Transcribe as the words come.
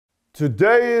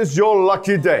Today is your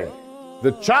lucky day.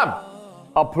 The champ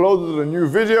uploaded a new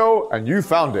video and you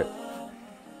found it.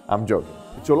 I'm joking.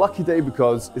 It's your lucky day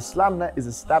because Islamnet is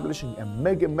establishing a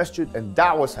mega masjid and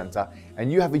da'wah center,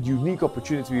 and you have a unique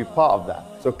opportunity to be part of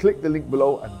that. So click the link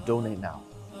below and donate now.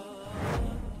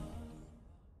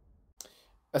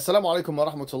 Assalamu alaikum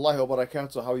wa rahmatullahi wa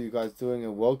barakatuh. How are you guys doing?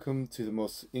 And welcome to the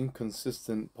most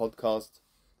inconsistent podcast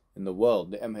in the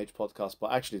world, the MH podcast,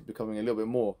 but actually it's becoming a little bit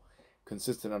more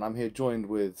consistent. And I'm here joined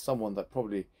with someone that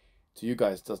probably to you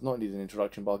guys does not need an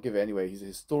introduction, but I'll give it anyway. He's a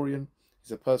historian.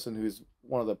 He's a person who's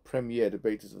one of the premier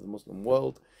debaters of the Muslim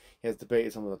world. He has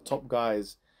debated some of the top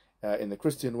guys in the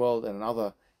Christian world and in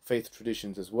other faith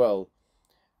traditions as well,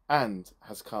 and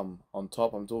has come on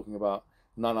top. I'm talking about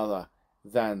none other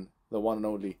than the one and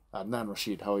only Adnan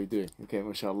Rashid. How are you doing? Okay,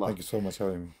 mashallah. Thank you so much for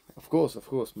having me. Of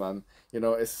course, man. You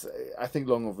know, it's, I think,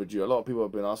 long overdue. A lot of people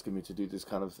have been asking me to do this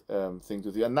kind of things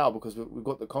with you. And now, because we've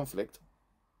got the conflict,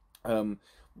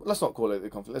 let's not call it the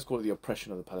conflict, let's call it the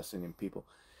oppression of the Palestinian people.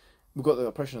 We've got the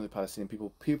oppression of the Palestinian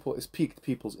people. It's piqued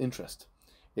people's interest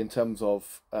in terms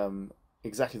of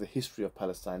exactly the history of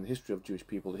Palestine, the history of Jewish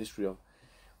people, the history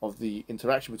of the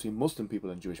interaction between Muslim people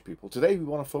and Jewish people. Today, we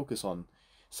want to focus on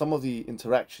some of the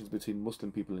interactions between Muslim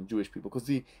people and Jewish people, because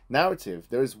the narrative,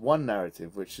 there is one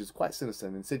narrative which is quite sinister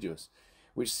and insidious,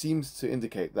 which seems to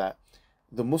indicate that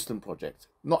the Muslim project,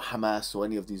 not Hamas or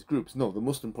any of these groups, no, the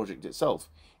Muslim project itself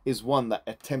is one that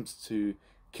attempts to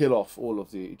kill off all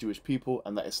of the Jewish people,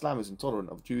 and that Islam is intolerant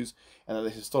of Jews, and that the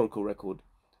historical record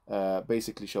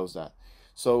basically shows that.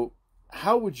 So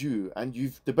how would you, and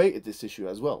you've debated this issue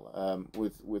as well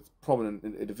with prominent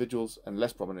individuals and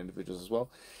less prominent individuals as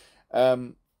well,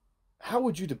 how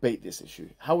would you debate this issue?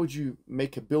 How would you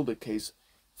build a case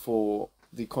for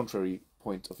the contrary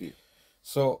point of view?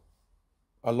 So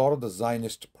a lot of the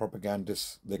Zionist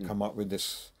propagandists, they come up with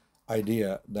this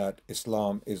idea that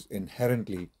Islam is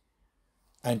inherently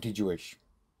anti-Jewish.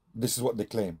 This is what they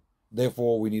claim.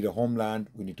 Therefore, we need a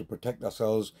homeland, we need to protect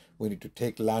ourselves, we need to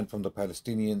take land from the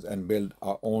Palestinians and build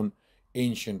our own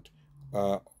ancient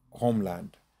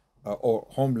homeland. Or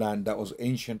homeland that was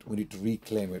ancient, we need to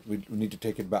reclaim it, we need to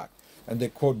take it back. And they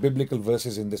quote biblical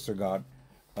verses in this regard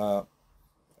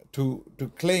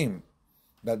to claim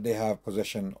that they have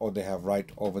possession or they have right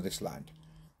over this land.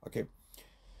 Okay,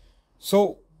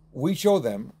 so we show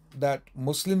them that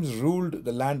Muslims ruled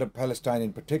the land of Palestine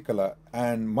in particular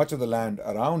and much of the land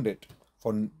around it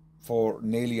for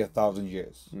nearly 1,000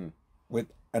 years with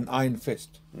an iron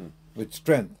fist, with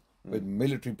strength, with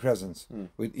military presence,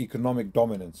 with economic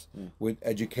dominance, with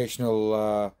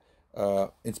educational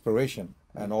inspiration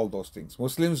and all those things.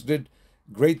 Muslims did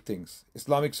great things.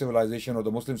 Islamic civilization, or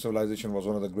the Muslim civilization, was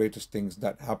one of the greatest things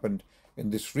that happened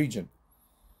in this region.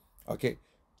 Okay,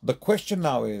 the question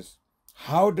now is,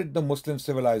 how did the Muslim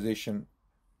civilization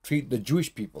treat the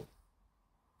Jewish people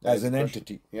as an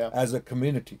entity, as a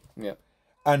community?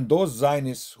 And those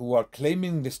Zionists who are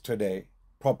claiming this today,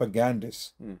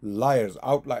 propagandists, liars,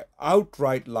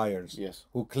 outright liars,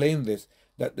 who claim this,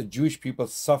 that the Jewish people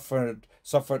suffered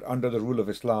under the rule of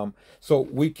Islam, so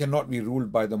we cannot be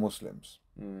ruled by the Muslims.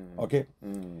 Okay,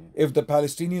 if the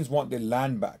Palestinians want their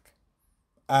land back,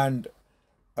 and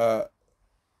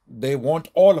they want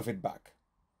all of it back,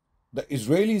 the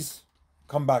Israelis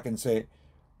come back and say,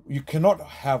 you cannot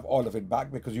have all of it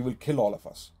back because you will kill all of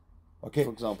us. Okay,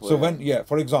 for example, so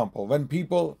for example, when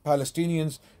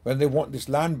Palestinians, when they want this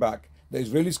land back, the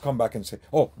Israelis come back and say,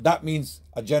 oh, that means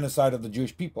a genocide of the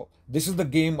Jewish people. This is the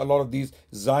game a lot of these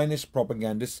Zionist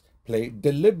propagandists play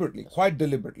deliberately, quite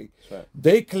deliberately. Right.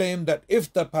 They claim that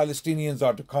if the Palestinians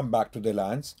are to come back to their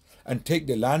lands and take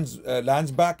their lands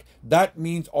back, that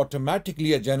means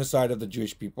automatically a genocide of the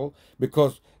Jewish people,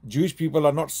 because Jewish people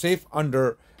are not safe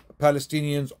under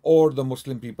Palestinians or the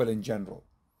Muslim people in general.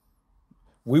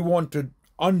 We want to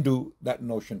undo that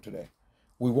notion today.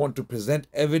 We want to present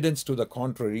evidence to the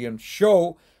contrary and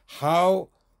show how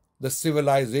the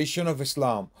civilization of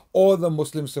Islam or the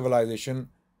Muslim civilization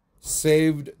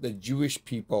saved the Jewish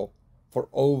people for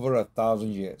over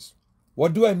 1,000 years.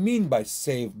 What do I mean by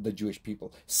saved the Jewish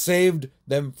people? Saved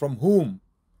them from whom?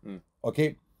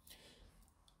 Okay.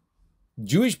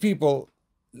 Jewish people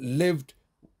lived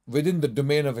within the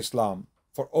domain of Islam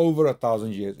for over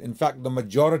 1,000 years. In fact, the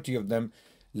majority of them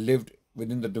lived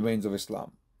within the domains of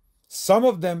Islam. Some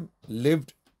of them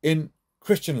lived in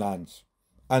Christian lands,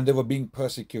 and they were being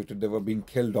persecuted, they were being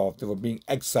killed off, they were being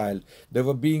exiled, they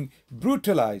were being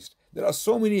brutalized. There are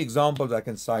so many examples I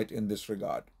can cite in this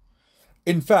regard.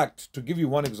 In fact, to give you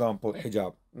one example,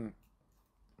 hijab.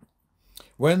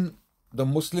 When the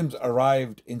Muslims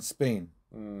arrived in Spain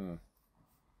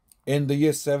in the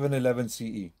year 711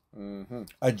 CE,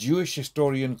 a Jewish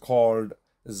historian called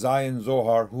Zion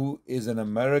Zohar, who is an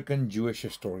American Jewish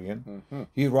historian.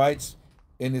 He writes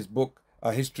in his book,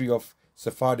 A History of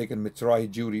Sephardic and Mizrahi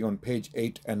Jewry, on page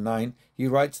 8 and 9, he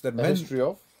writes that History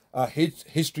of?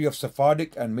 History of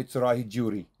Sephardic and Mizrahi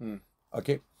Jewry.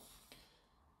 Okay.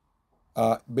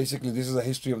 Basically, this is a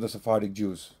history of the Sephardic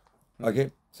Jews.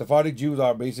 Okay. Sephardic Jews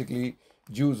are basically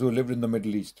Jews who lived in the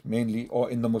Middle East, mainly, or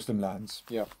in the Muslim lands.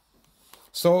 Yeah.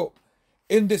 So,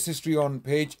 in this history on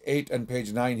page 8 and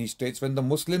page 9, he states, when the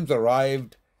Muslims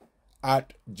arrived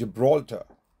at Gibraltar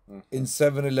in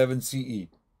 711 CE,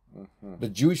 the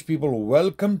Jewish people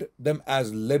welcomed them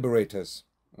as liberators.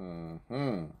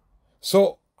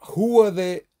 So, who were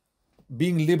they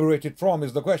being liberated from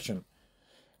is the question.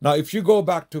 Now, if you go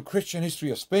back to Christian history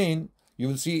of Spain, you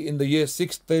will see in the year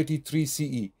 633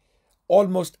 CE,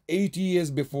 almost 80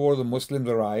 years before the Muslims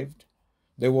arrived,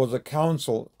 there was a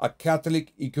council, a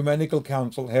Catholic ecumenical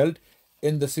council held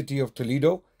in the city of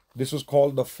Toledo. This was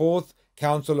called the Fourth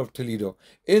Council of Toledo.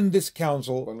 In this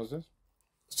council, When was this?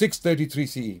 633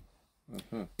 CE.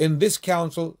 In this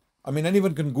council, I mean,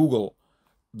 anyone can Google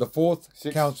the Fourth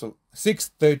Council,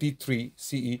 633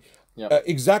 CE, Yeah.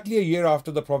 exactly a year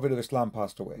after the Prophet of Islam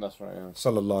passed away. That's right, yeah.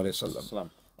 Sallallahu Alaihi Wasallam.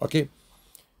 Islam. Okay.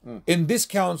 In this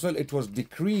council, it was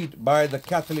decreed by the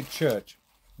Catholic Church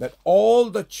that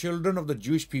all the children of the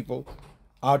Jewish people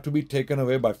are to be taken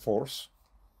away by force,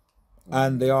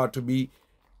 and they are to be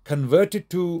converted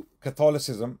to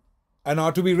Catholicism and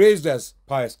are to be raised as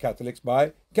pious Catholics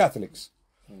by Catholics.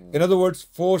 In other words,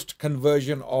 forced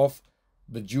conversion of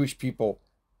the Jewish people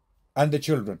and the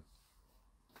children.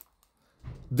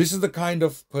 This is the kind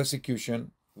of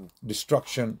persecution,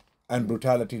 destruction, and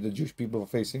brutality the Jewish people were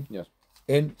facing Yes.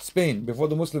 in Spain before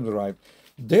the Muslims arrived.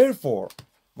 Therefore,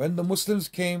 when the Muslims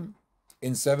came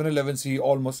in 711 CE,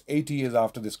 almost 80 years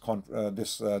after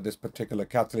this particular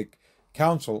Catholic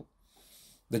council,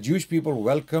 the Jewish people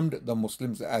welcomed the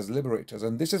Muslims as liberators,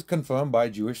 and this is confirmed by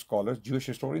Jewish scholars, Jewish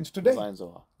historians today. Zion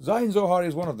Zohar. Zion Zohar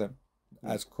is one of them,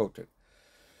 as quoted.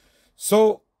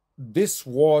 So, this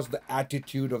was the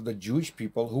attitude of the Jewish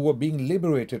people who were being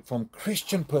liberated from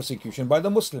Christian persecution by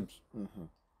the Muslims.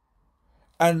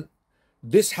 And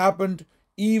this happened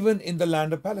even in the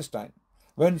land of Palestine.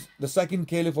 When the second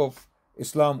caliph of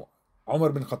Islam, Umar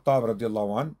bin Khattab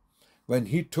radiallahu anh, when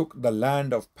he took the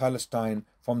land of Palestine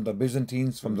from the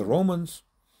Byzantines, from the Romans,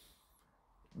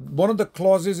 one of the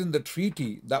clauses in the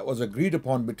treaty that was agreed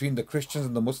upon between the Christians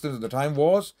and the Muslims at the time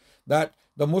was that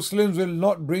the Muslims will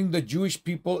not bring the Jewish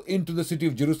people into the city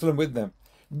of Jerusalem with them.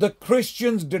 The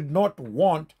Christians did not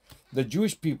want the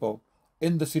Jewish people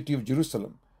in the city of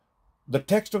Jerusalem. The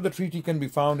text of the treaty can be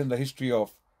found in the history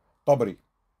of Tabari.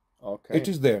 Okay. It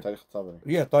is there. Tariq Tabari.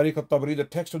 Yeah, Tariq al-Tabari, the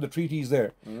text of the treaty is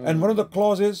there. And one of the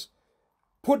clauses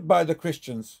put by the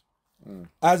Christians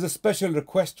as a special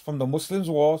request from the Muslims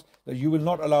was that you will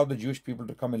not allow the Jewish people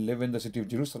to come and live in the city of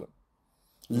Jerusalem.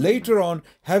 Later on,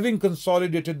 having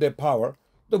consolidated their power,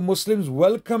 the Muslims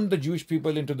welcomed the Jewish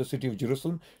people into the city of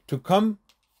Jerusalem to come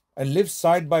and live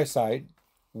side by side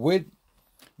with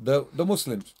the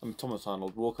Muslims. Thomas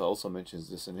Arnold Walker also mentions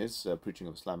this in his preaching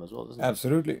of Islam as well, doesn't he?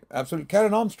 Absolutely, absolutely.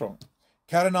 Karen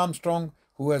Armstrong,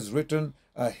 who has written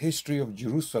a history of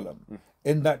Jerusalem.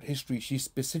 In that history, she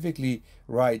specifically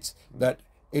writes that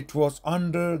it was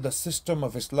under the system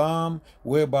of Islam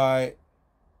whereby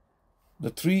the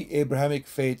three Abrahamic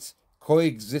faiths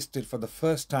coexisted for the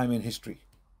first time in history.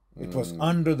 It was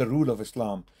under the rule of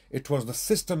Islam. It was the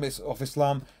system of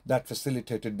Islam that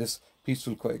facilitated this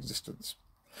peaceful coexistence.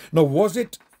 Now, was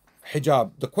it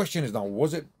hijab? The question is now,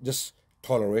 was it just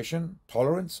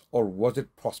tolerance, or was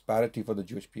it prosperity for the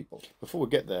Jewish people? Before we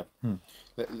get there,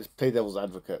 let's play devil's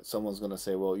advocate. Someone's going to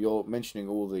say, well, you're mentioning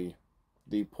all the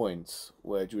points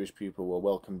where Jewish people were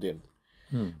welcomed in.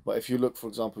 But if you look, for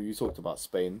example, you talked about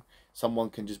Spain, someone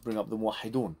can just bring up the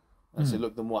Muwahhidun and say,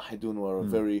 look, the Muwahhidun were a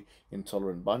very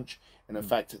intolerant bunch. And in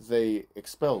fact, they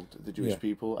expelled the Jewish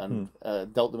people and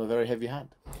dealt them a very heavy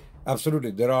hand.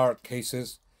 Absolutely. There are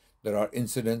cases, there are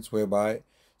incidents whereby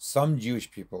some Jewish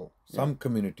people, some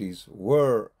communities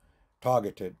were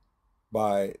targeted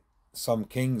by some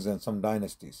kings and some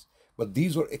dynasties. But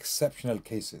these were exceptional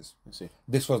cases. I see.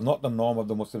 This was not the norm of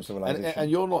the Muslim civilization.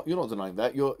 And you're not denying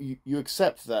that. You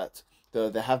accept that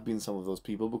there have been some of those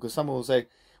people, because someone will say,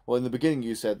 well, in the beginning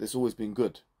you said it's always been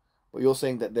good. But you're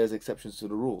saying that there's exceptions to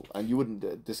the rule, and you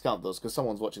wouldn't discount those, because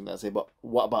someone's watching that and say, but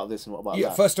what about this and what about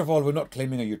that? First of all, we're not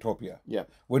claiming a utopia. Yeah.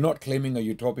 We're not claiming a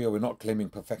utopia. We're not claiming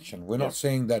perfection. We're not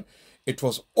saying that it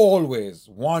was always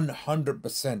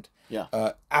 100%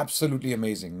 absolutely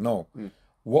amazing. No.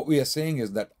 What we are saying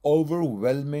is that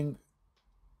overwhelming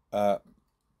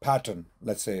pattern,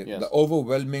 let's say, Yes. the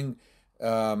overwhelming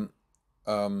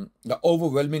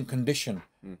condition,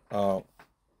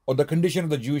 or the condition of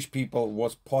the Jewish people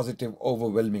was positive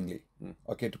overwhelmingly.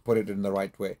 Okay, to put it in the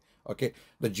right way. Okay,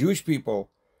 the Jewish people,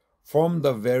 from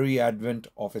the very advent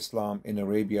of Islam in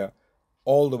Arabia,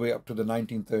 all the way up to the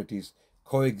 1930s,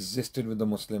 coexisted with the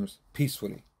Muslims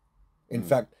peacefully. In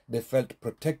fact, they felt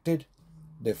protected.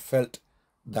 They felt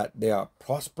that they are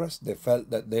prosperous. They felt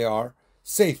that they are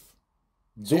safe.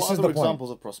 So This what is other the point.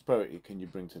 examples of prosperity can you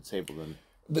bring to the table then?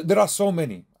 There are so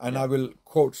many, and I will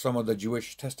quote some of the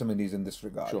Jewish testimonies in this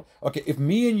regard. Sure. Okay, if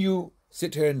me and you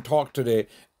sit here and talk today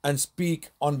and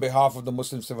speak on behalf of the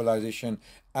Muslim civilization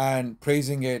and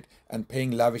praising it and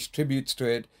paying lavish tributes to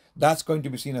it, that's going to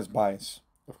be seen as bias.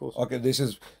 Of course. Okay, this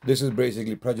is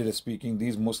basically prejudice speaking.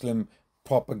 These Muslim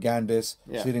propagandists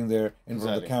sitting there in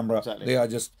front of the camera, exactly. they are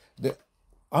just.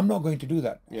 I'm not going to do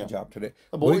that job today.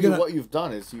 But We're what you've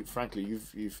done is, frankly,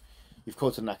 you've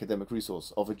quoted an academic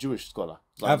resource of a Jewish scholar.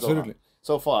 like Absolutely. Zohar.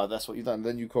 So far, that's what you've done.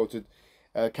 Then you quoted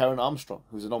Karen Armstrong,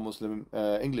 who's a non-Muslim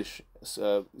English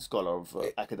scholar of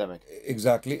academic.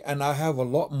 Exactly, and I have a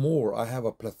lot more. I have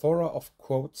a plethora of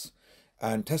quotes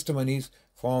and testimonies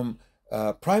from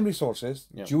primary sources,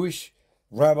 Jewish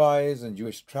rabbis and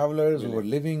Jewish travelers who were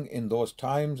living in those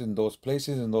times, in those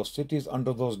places, in those cities,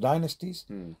 under those dynasties,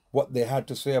 what they had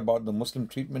to say about the Muslim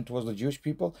treatment towards the Jewish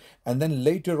people. And then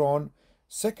later on,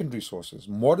 secondary sources,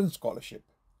 modern scholarship,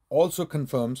 also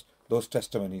confirms those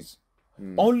testimonies.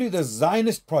 Only the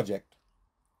Zionist project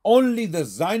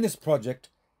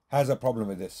has a problem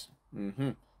with this.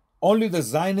 Only the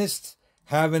Zionists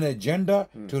have an agenda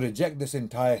to reject this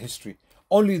entire history.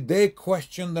 Only they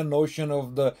question the notion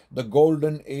of the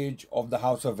golden age of the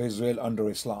House of Israel under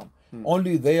Islam.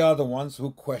 Only they are the ones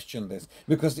who question this,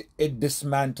 because it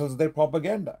dismantles their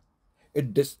propaganda.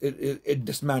 It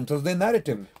dismantles their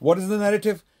narrative. What is the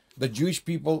narrative? The Jewish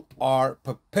people are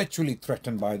perpetually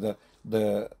threatened by the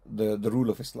rule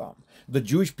of Islam. The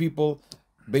Jewish people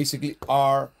basically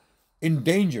are in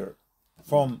danger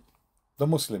from the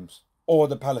Muslims or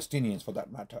the Palestinians, for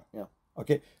that matter. Yeah.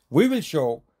 Okay. We will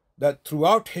show that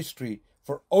throughout history,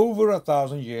 for over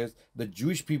 1,000 years, the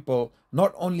Jewish people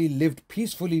not only lived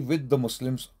peacefully with the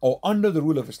Muslims or under the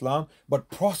rule of Islam, but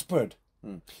prospered.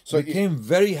 So became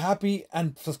very happy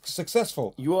and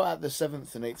successful. You are at the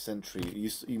 7th and 8th century.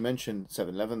 You mentioned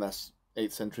 711, that's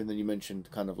 8th century, and then you mentioned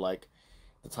kind of like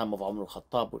the time of Umar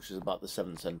al-Khattab, which is about the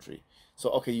 7th century. So,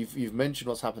 okay, you've mentioned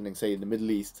what's happening, say, in the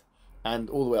Middle East and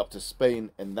all the way up to Spain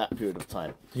in that period of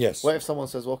time. Yes. What if someone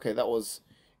says, well, okay, that was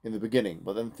in the beginning,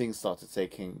 but then things started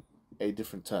taking a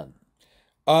different turn?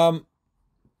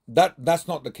 That's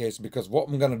not the case, because what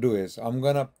I'm going to do is I'm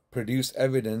going to produce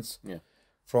evidence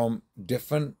from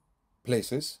different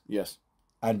places Yes.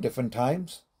 at different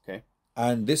times, Okay.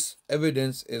 and this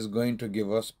evidence is going to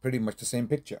give us pretty much the same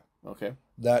picture, Okay.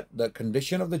 that the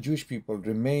condition of the Jewish people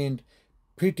remained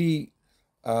pretty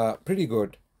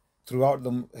good throughout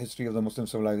the history of the Muslim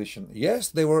civilization. Yes,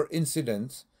 there were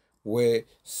incidents where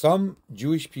some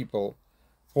Jewish people,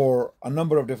 for a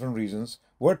number of different reasons,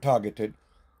 were targeted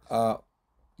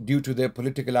due to their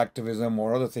political activism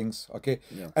or other things. Okay.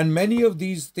 And many of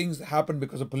these things happened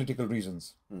because of political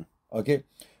reasons. Okay.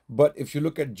 But if you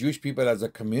look at Jewish people as a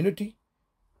community,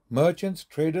 merchants,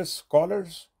 traders,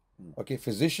 scholars, okay,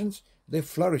 physicians, they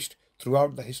flourished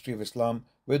throughout the history of Islam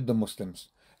with the Muslims.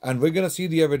 And we're going to see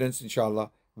the evidence,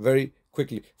 inshallah, very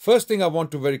quickly. First thing I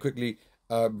want to very quickly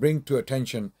bring to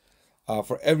attention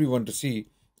for everyone to see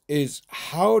is,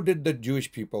 how did the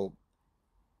Jewish people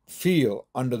feel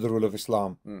under the rule of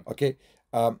Islam? Okay.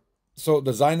 So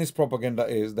the Zionist propaganda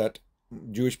is that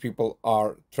Jewish people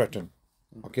are threatened.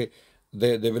 Okay.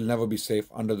 They will never be safe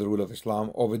under the rule of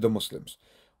Islam or with the Muslims.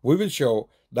 We will show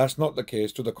that's not the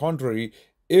case. To the contrary,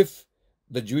 if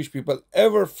the Jewish people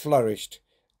ever flourished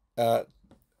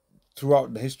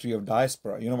throughout the history of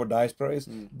diaspora, you know what diaspora is?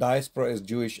 Diaspora is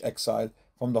Jewish exile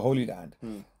from the Holy Land.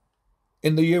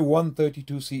 In the year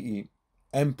 132 CE,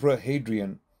 Emperor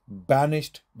Hadrian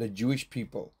banished the Jewish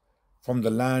people from the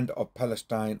land of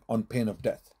Palestine on pain of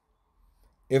death.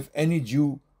 If any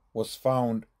Jew was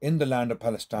found in the land of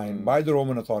Palestine by the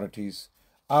Roman authorities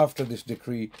after this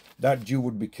decree, that Jew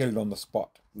would be killed on the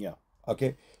spot. Yeah.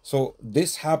 Okay. So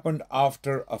this happened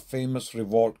after a famous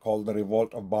revolt called the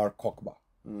Revolt of Bar Kokhba.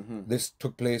 This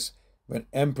took place when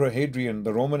Emperor Hadrian,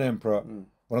 the Roman emperor,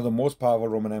 one of the most powerful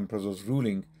Roman emperors, was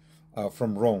ruling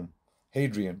from Rome,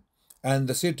 Hadrian. And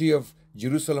the city of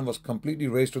Jerusalem was completely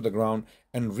razed to the ground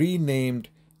and renamed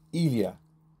Ilia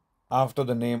after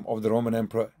the name of the Roman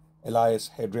emperor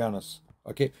Elias Hadrianus.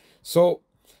 Okay. So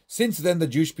since then, the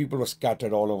Jewish people were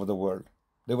scattered all over the world.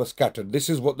 They were scattered. This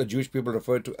is what the Jewish people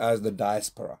refer to as the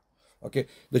diaspora. Okay,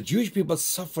 the Jewish people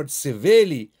suffered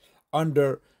severely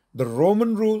under the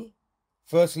Roman rule,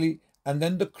 firstly, and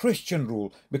then the Christian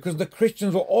rule, because the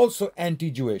Christians were also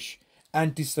anti-Jewish,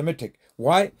 anti-Semitic.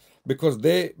 Why? Because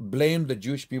they blamed the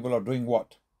Jewish people of doing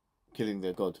what? Killing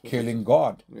their God. Killing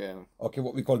God. Yeah. Okay,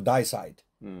 what we call dicide.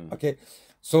 Okay,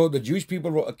 so the Jewish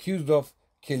people were accused of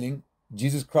killing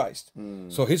Jesus Christ.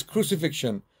 So his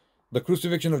crucifixion, the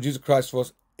crucifixion of Jesus Christ,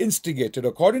 was instigated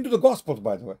according to the Gospels,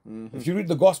 by the way. If you read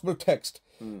the Gospel text,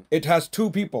 it has two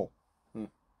people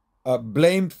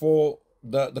blamed for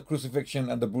the crucifixion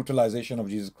and the brutalization of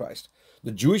Jesus Christ.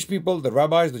 The Jewish people, the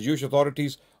rabbis, the Jewish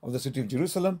authorities of the city of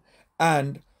Jerusalem,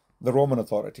 and the Roman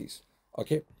authorities.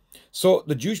 Okay, so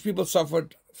the Jewish people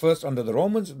suffered first under the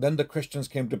Romans, then the Christians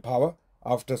came to power.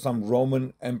 After some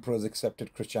Roman emperors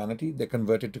accepted Christianity, they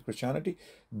converted to Christianity,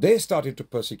 they started to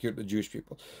persecute the Jewish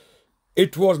people.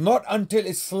 It was not until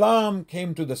Islam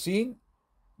came to the scene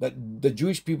that the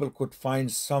Jewish people could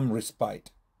find some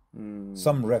respite,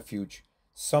 some refuge,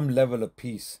 some level of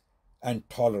peace and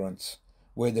tolerance,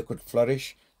 where they could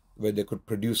flourish, where they could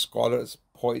produce scholars,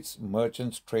 poets,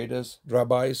 merchants, traders,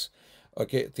 rabbis,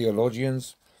 okay,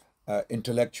 theologians,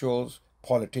 intellectuals,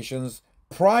 politicians,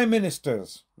 prime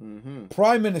ministers.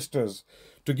 Prime ministers.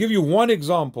 To give you one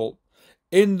example,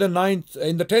 in the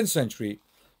 10th century,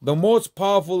 the most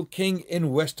powerful king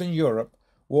in Western Europe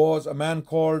was a man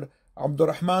called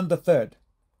Abdurrahman III,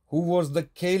 who was the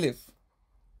caliph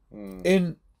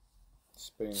in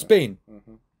Spain,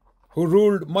 who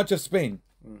ruled much of Spain.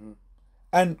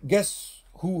 And guess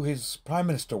who his prime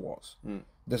minister was?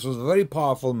 This was a very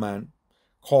powerful man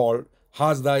called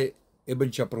Hasdai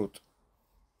ibn Shaprut.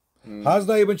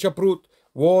 Hasdai ibn Shaprut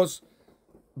was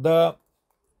the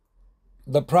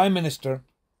prime minister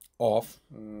of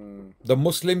the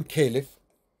Muslim caliph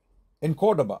in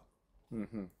Cordoba,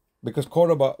 because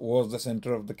Cordoba was the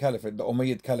center of the caliphate, the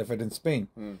Umayyad caliphate in Spain.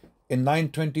 In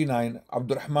 929,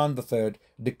 Abdurrahman III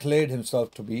declared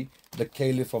himself to be the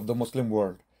caliph of the Muslim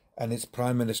world, and his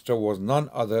prime minister was none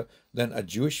other than a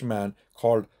Jewish man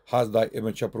called Hasdai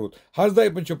ibn Shaprut. Hasdai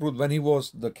ibn Shaprut, when he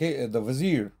was the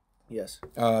vizier,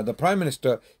 the prime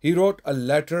minister, he wrote a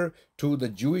letter to the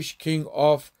Jewish king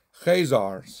of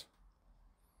Khazars,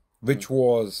 which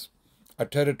was a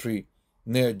territory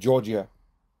near Georgia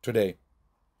today.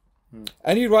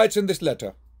 And he writes in this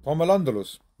letter from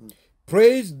Al-Andalus,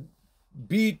 "Praise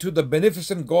be to the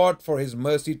beneficent God for his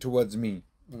mercy towards me,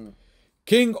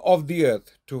 King of the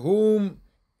earth, to whom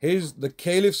the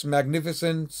caliph's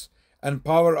magnificence and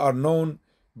power are known.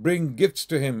 Bring gifts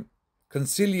to him,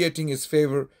 conciliating his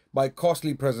favor by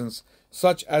costly presents,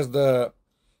 such as the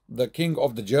king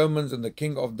of the Germans and the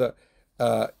king of the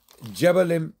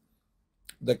Jebalim,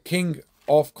 the king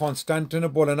of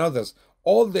Constantinople and others.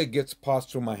 All their gifts pass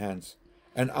through my hands,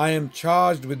 and I am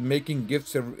charged with making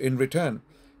gifts in return.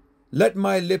 Let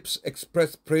my lips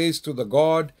express praise to the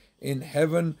God in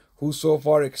heaven, who so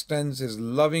far extends his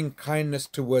loving kindness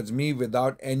towards me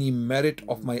without any merit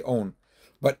of my own,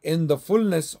 but in the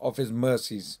fullness of his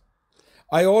mercies.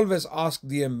 I always ask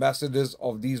the ambassadors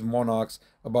of these monarchs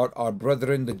about our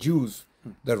brethren the Jews,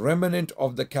 the remnant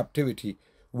of the captivity,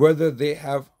 whether they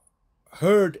have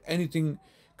heard anything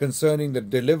concerning the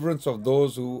deliverance of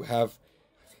those who have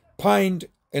pined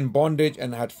in bondage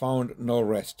and had found no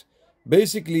rest."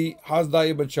 Basically, Hasdai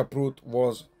ibn Shaprut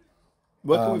was...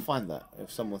 Where can we find that?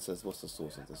 If someone says, what's the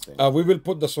source of this thing? we will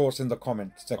put the source in the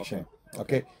comment section.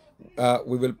 Okay.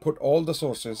 We will put all the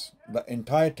sources, the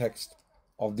entire text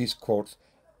of these quotes,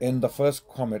 in the first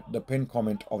comment, the pinned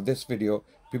comment of this video.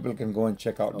 People can go and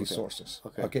check out these sources.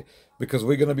 Okay. Because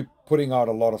we're going to be putting out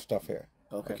a lot of stuff here.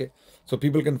 Okay. So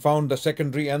people can find the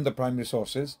secondary and the primary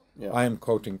sources I am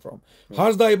quoting from.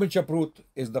 Hasdai ibn Shaprut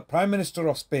is the prime minister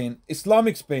of Spain,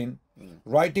 Islamic Spain,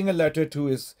 writing a letter to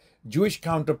his Jewish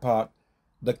counterpart,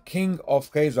 the king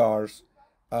of Khazars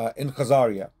in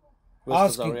Khazaria.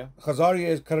 Where's Khazaria? Khazaria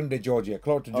is current day Georgia,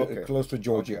 close to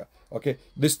Georgia. Okay.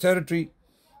 This territory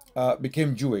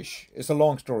became Jewish. It's a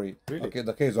long story. Really? Okay,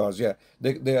 the Khazars,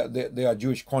 they are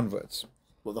Jewish converts.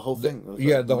 Well, the whole thing.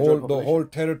 The whole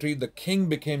territory. The king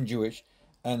became Jewish,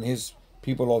 and his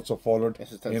people also followed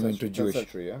him into Jewish. 10th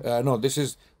century, yeah? No, this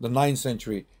is the 9th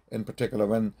century in particular,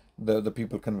 when the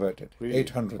people converted. Really?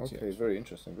 800s. Okay, very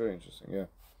interesting. Very interesting. Yeah.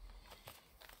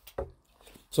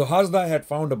 So Hasdai had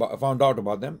found out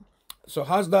about them. So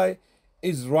Hasdai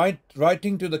is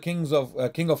writing to the king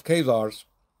of Khazars,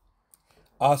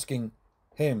 asking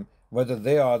him whether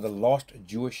they are the lost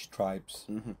Jewish tribes.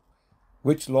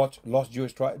 Which lost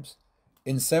Jewish tribes?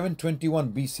 In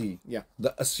 721 BC,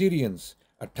 the Assyrians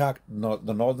attacked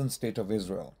the northern state of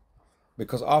Israel,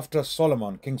 because after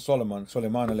Solomon, King Solomon,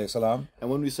 Sulaiman alayhi salam, And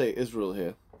when we say Israel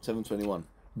here, 721.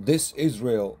 this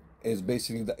Israel is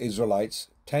basically the Israelites,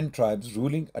 10 tribes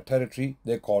ruling a territory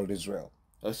they called Israel.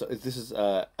 Oh, so this is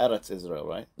Eretz Israel,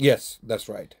 right? Yes, that's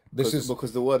right. This is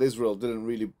because the word Israel didn't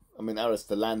really. I mean, Eretz,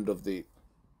 the land of the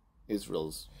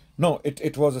Israels. no,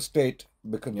 it was a state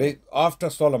because after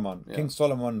Solomon, King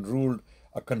Solomon ruled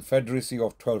a confederacy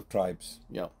of 12 tribes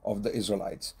Yeah. of the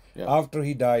Israelites. Yeah. After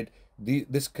he died,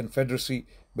 this confederacy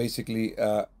basically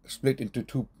split into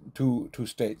two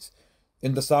states.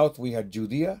 In the south, we had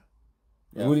Judea,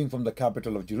 ruling from the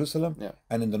capital of Jerusalem,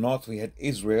 and in the north, we had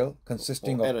Israel,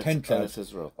 consisting of 10 tribes.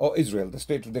 Israel. Oh, Israel, the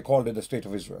state, they called it the state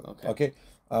of Israel. Okay.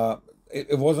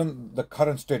 It wasn't the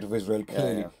current state of Israel,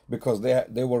 clearly, because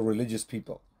they were religious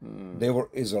people. They were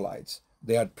Israelites.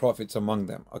 They had prophets among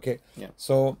them. Okay. Yeah.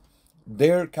 So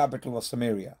their capital was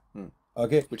Samaria.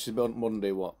 Okay. Which is about modern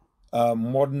day what?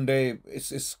 Modern day,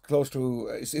 it's close to,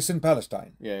 it's in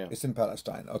Palestine. Yeah. It's in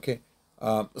Palestine. Okay.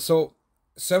 So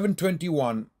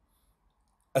 721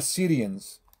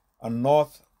 Assyrians are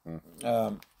north.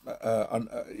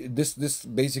 This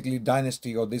basically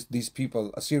dynasty, or these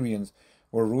people, Assyrians,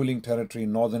 were ruling territory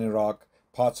in northern Iraq,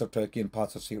 parts of Turkey, and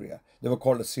parts of Syria. They were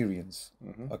called Assyrians.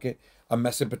 Okay, a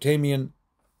Mesopotamian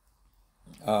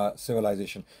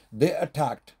civilization. They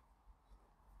attacked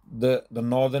the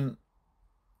northern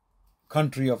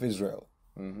country of Israel.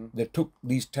 They took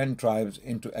these 10 tribes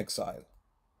into exile.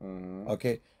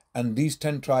 Okay, and these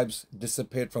 10 tribes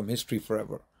disappeared from history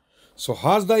forever. So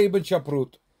Hasda ibn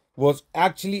Shaprut was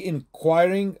actually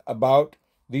inquiring about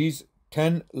these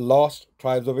 10 lost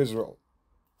tribes of Israel.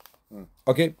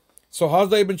 Okay, so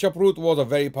Hasda ibn Shaprut was a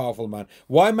very powerful man.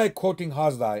 Why am I quoting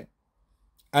Hasda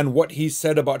and what he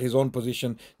said about his own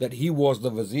position? That he was the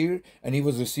vizier and he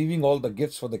was receiving all the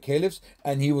gifts for the caliphs,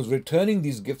 and he was returning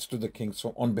these gifts to the kings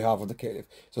on behalf of the caliph.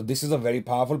 So this is a very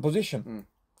powerful position.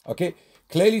 Okay,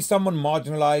 clearly someone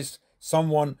marginalized,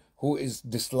 someone who is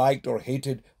disliked or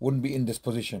hated wouldn't be in this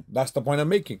position. That's the point I'm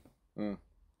making.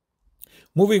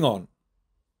 Moving on.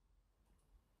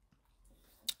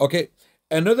 Okay,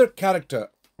 another character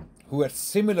who had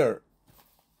similar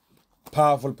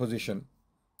powerful position,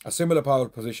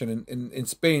 in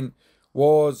Spain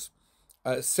was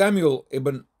Samuel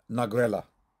ibn Nagrela.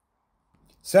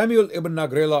 Samuel ibn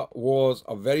Nagrela was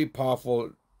a very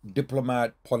powerful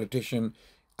diplomat, politician,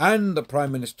 and the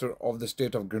prime minister of the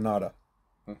state of Granada,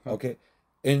 okay,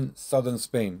 in southern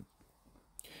Spain.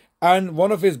 And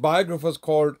one of his biographers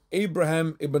called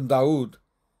Abraham ibn Dawood,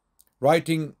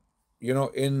 writing,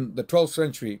 in the 12th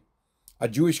century, a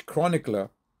Jewish chronicler,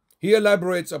 he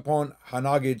elaborates upon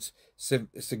Hanagid's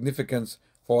significance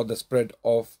for the spread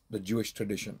of the Jewish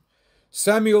tradition.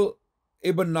 Samuel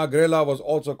ibn Nagrela was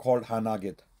also called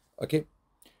Hanagid. Okay.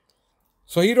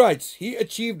 So he writes, he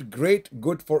achieved great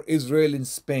good for Israel in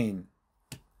Spain,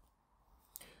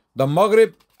 the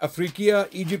Maghreb, Africa,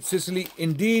 Egypt, Sicily,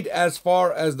 indeed as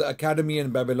far as the Academy in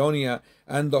Babylonia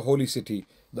and the Holy City.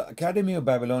 The Academy of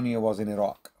Babylonia was in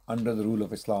Iraq, under the rule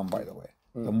of Islam, by the way.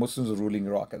 The Muslims were ruling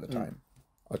Iraq at the time.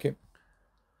 Okay.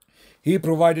 He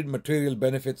provided material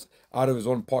benefits out of his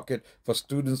own pocket for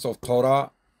students of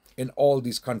Torah in all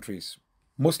these countries,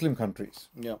 Muslim countries.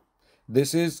 Yeah.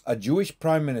 This is a Jewish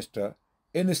prime minister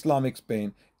in Islamic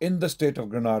Spain, in the state of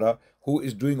Granada, who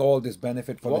is doing all this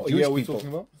benefit for the Jewish people. What year are we talking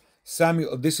about?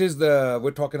 Samuel,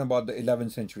 we're talking about the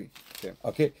 11th century.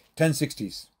 Okay,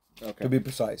 1060s, to be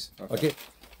precise. Okay.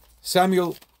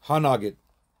 Samuel Hanagid.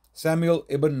 Samuel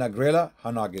ibn Nagrela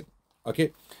Hanagid.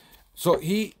 Okay. So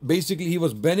he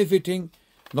was benefiting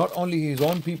not only his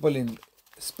own people in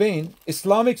Spain,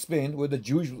 Islamic Spain, where the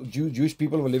Jewish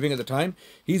people were living at the time.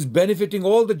 He's benefiting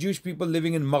all the Jewish people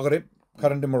living in Maghreb,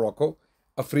 current Morocco,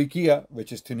 Africa,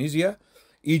 which is Tunisia,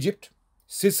 Egypt,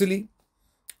 Sicily,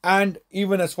 and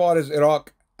even as far as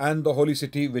Iraq and the Holy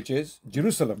City, which is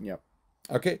Jerusalem. Yeah.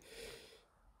 Okay.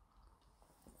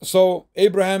 So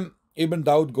Abraham ibn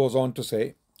Daud goes on to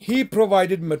say, he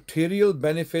provided material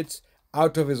benefits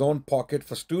out of his own pocket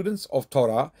for students of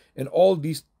Torah in all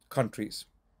these countries.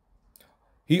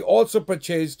 He also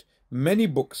purchased many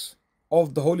books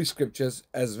of the Holy Scriptures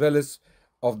as well as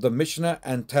of the Mishnah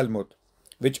and Talmud,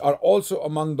 which are also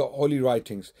among the holy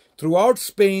writings. Throughout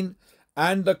Spain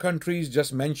and the countries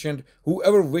just mentioned,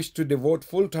 whoever wished to devote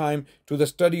full time to the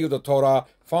study of the Torah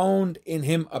found in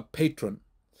him a patron.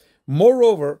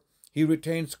 Moreover, he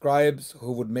retained scribes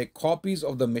who would make copies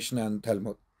of the Mishnah and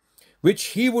Talmud, which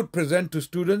he would present to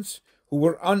students who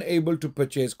were unable to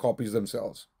purchase copies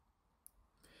themselves,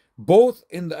 both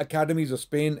in the academies of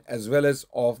Spain as well as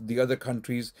of the other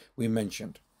countries we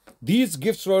mentioned. These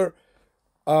gifts were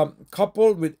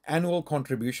coupled with annual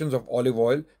contributions of olive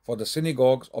oil for the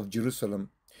synagogues of Jerusalem,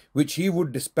 which he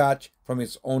would dispatch from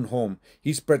his own home.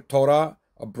 He spread Torah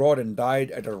abroad and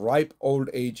died at a ripe old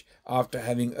age after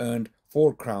having earned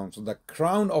 4 crowns: the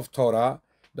crown of Torah,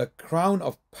 the crown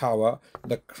of power,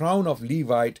 the crown of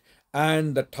Levite,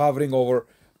 and the towering over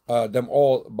them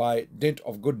all by dint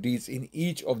of good deeds in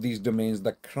each of these domains,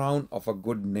 the crown of a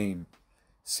good name.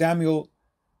 Samuel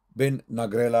bin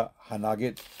Nagrela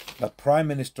Hanagid, the Prime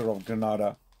Minister of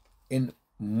Granada in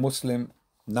Muslim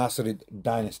Nasrid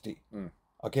dynasty.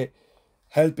 Okay,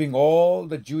 helping all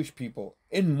the Jewish people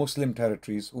in Muslim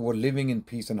territories who were living in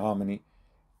peace and harmony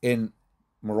in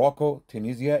Morocco,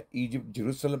 Tunisia, Egypt,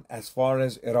 Jerusalem, as far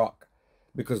as Iraq.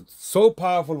 Because so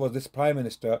powerful was this prime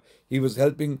minister, he was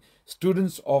helping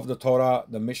students of the Torah,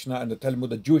 the Mishnah, and the Talmud,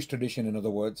 the Jewish tradition, in other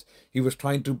words. He was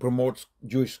trying to promote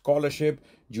Jewish scholarship,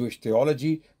 Jewish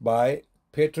theology, by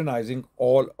patronizing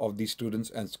all of these students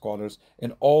and scholars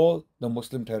in all the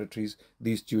Muslim territories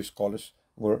these Jewish scholars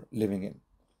were living in.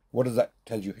 What does that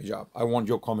tell you, Hijab? I want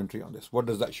your commentary on this. What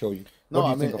does that show you? No, What do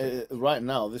I you mean, think of it? right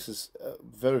now, this is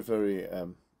very, very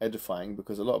edifying,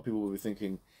 because a lot of people will be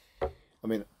thinking, I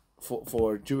mean,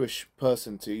 for a Jewish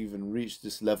person to even reach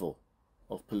this level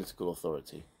of political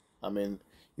authority, I mean,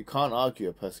 you can't argue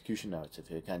a persecution narrative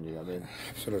here, can you? I mean,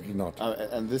 Absolutely not.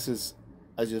 and this is,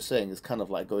 as you're saying, is kind of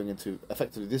like going into,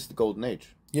 effectively, this is the golden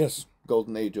age. Yes.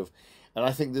 Golden age of, and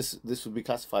I think this would be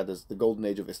classified as the golden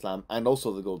age of Islam, and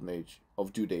also the golden age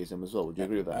of Judaism as well. Would you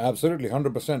agree with that? Absolutely,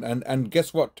 100%. And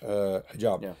guess what,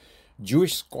 Hijab? Yeah.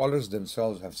 Jewish scholars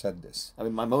themselves have said this. I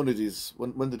mean, Maimonides,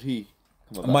 when did he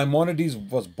come about? Maimonides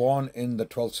was born in the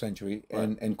 12th century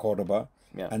in Cordoba,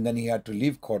 Yeah. and then he had to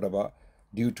leave Cordoba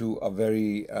due to a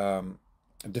very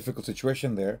difficult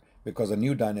situation there, because a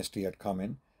new dynasty had come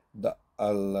in,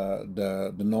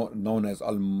 known as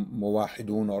Al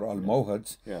Muwahidun or Al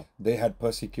Mohads. Yeah. They had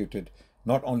persecuted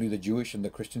not only the Jewish and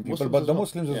the Christian people, Muslims but as the well.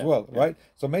 Muslims as Yeah, well, yeah. right?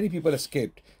 So many people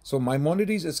escaped. So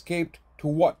Maimonides escaped to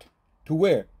what? To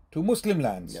where? To Muslim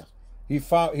lands. Yeah.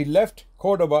 He left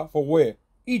Cordoba for where?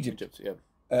 Egypt. Egypt, yeah.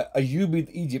 Ayyubid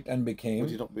Egypt, and became. Would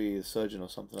he not be a surgeon or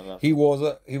something like that? He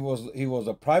was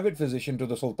a private physician to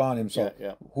the Sultan himself.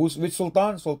 Yeah, yeah. Which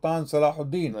Sultan? Sultan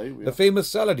Salahuddin, Yeah. the famous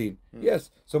Saladin.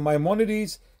 Yes. So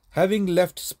Maimonides, having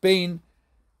left Spain,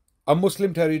 a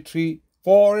Muslim territory,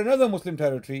 for another Muslim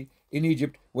territory in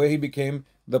Egypt, where he became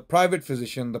the private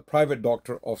physician, the private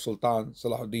doctor of Sultan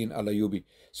Salahuddin al-Ayyubi.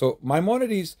 So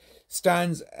Maimonides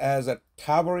stands as a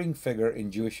towering figure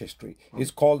in Jewish history.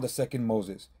 He's called the second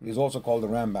Moses. He's also called the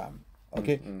Rambam.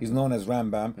 Okay, he's known as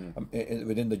Rambam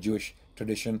within the Jewish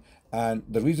tradition, and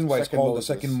the reason why it's called the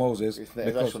second Moses, His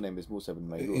because actual name is Musa bin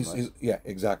Maymun, right? yeah,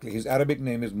 exactly. His Arabic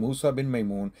name is Musa bin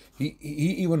Maymun. He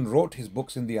even wrote his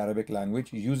books in the Arabic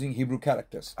language using Hebrew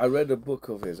characters. I read a book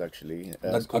of his, actually.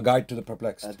 A guide to the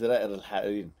perplexed.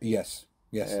 Yes,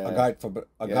 a guide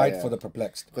for the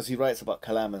perplexed. Because he writes about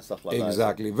kalam and stuff like that.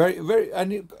 Exactly. Very,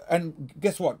 and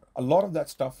guess what? A lot of that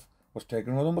stuff was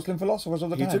taken from the Muslim philosophers of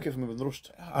the He time. took it from Ibn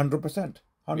Rushd. 100%.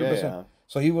 100%. Yeah.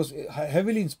 So he was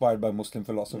heavily inspired by Muslim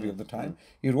philosophy of the time.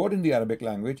 He wrote in the Arabic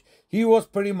language. He was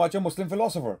pretty much a Muslim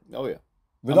philosopher Oh, yeah.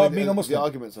 without being a Muslim. The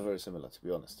arguments are very similar, to be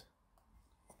honest.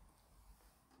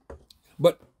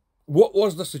 But what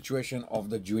was the situation of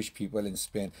the Jewish people in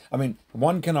Spain? I mean,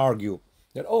 one can argue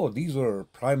that, oh, these were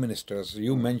prime ministers.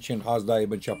 You mentioned Hasda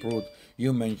ibn Shaprut.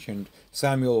 You mentioned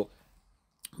Samuel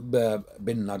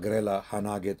bin Nagrela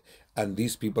Hanagid. And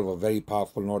these people were very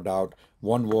powerful, no doubt.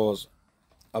 One was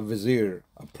a vizier,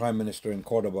 a prime minister in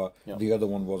Cordoba. Yeah. The other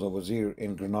one was a vizier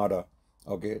in Granada,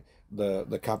 okay,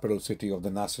 the capital city of the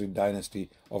Nasrid dynasty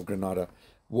of Granada.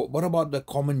 What about the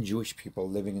common Jewish people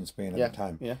living in Spain at the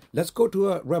time? Yeah. Let's go to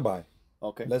a rabbi.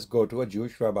 Okay. Let's go to a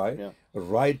Jewish rabbi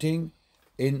writing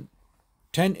in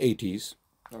 1080s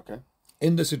Okay.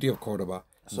 in the city of Cordoba.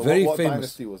 So Very what famous.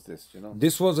 dynasty was this, you know?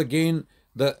 This was again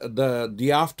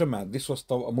the aftermath. This was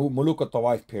the Muluk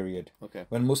al-Tawaif period. Okay.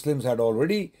 When Muslims had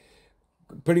already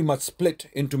pretty much split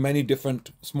into many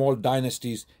different small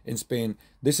dynasties in Spain.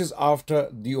 This is after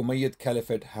the Umayyad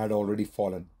Caliphate had already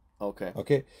fallen. Okay.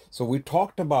 Okay. So we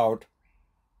talked about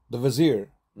the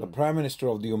vizier, the prime minister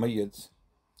of the Umayyads,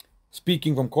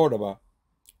 speaking from Cordoba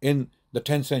in the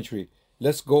 10th century.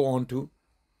 Let's go on to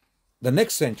the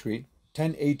next century,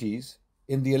 1080s.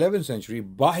 In the 11th century,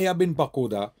 Bahya bin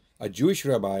Paquda, a Jewish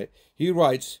rabbi, he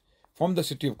writes from the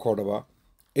city of Cordoba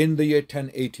in the year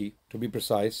 1080, to be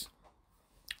precise.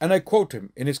 And I quote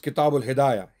him in his Kitab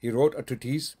al-Hidayah. He wrote a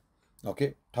treatise,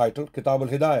 okay, titled Kitab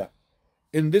al-Hidayah.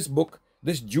 In this book,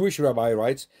 this Jewish rabbi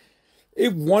writes,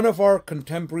 if one of our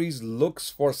contemporaries looks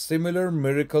for similar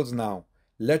miracles now,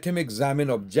 let him examine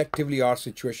objectively our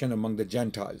situation among the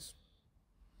Gentiles,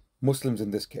 Muslims in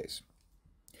this case.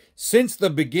 Since the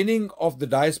beginning of the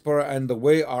diaspora and the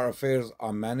way our affairs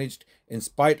are managed, in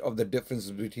spite of the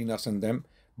differences between us and them,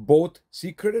 both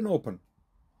secret and open,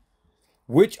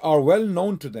 which are well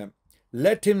known to them,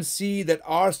 let him see that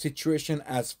our situation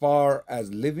as far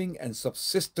as living and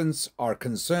subsistence are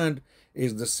concerned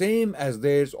is the same as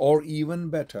theirs or even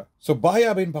better. So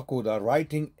Bahya bin Bakuda,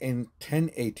 writing in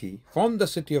 1080 from the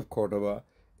city of Cordoba,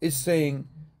 is saying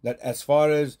that as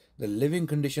far as the living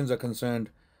conditions are concerned,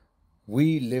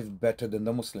 we live better than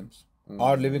the Muslims.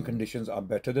 Our living conditions are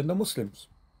better than the Muslims.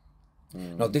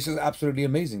 Now this is absolutely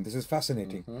amazing. This is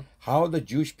fascinating. How the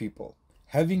Jewish people,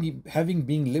 having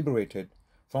been liberated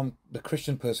from the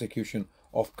Christian persecution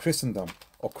of Christendom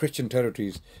or Christian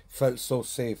territories, felt so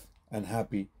safe and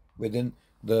happy within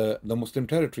the Muslim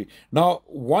territory. Now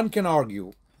one can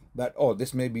argue that, oh,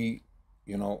 this may be,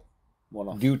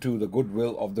 due to the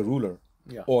goodwill of the ruler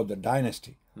or the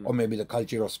dynasty or maybe the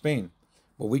culture of Spain.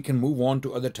 But we can move on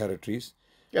to other territories.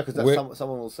 Yeah, because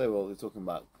someone will say, well, they're talking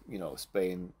about,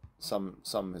 Spain.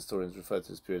 Some historians refer to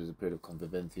this period as a period of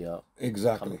convivencia,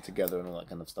 Exactly, coming together and all that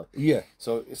kind of stuff. Yeah.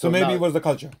 So maybe now, it was the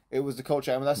culture. It was the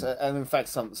culture. I mean, and in fact,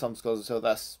 some scholars say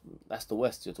that's the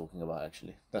West you're talking about.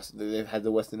 Actually, they've had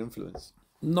the Western influence.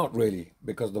 Not really,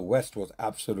 because the West was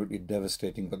absolutely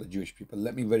devastating for the Jewish people.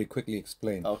 Let me very quickly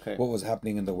explain what was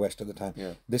happening in the West at the time.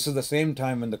 Yeah. This is the same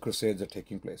time when the Crusades are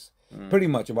taking place. Pretty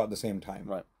much about the same time.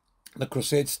 Right. The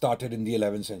Crusades started in the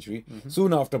 11th century,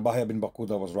 soon after Bahya bin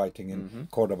Bakuda was writing in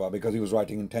Cordoba, because he was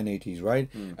writing in 1080s, right?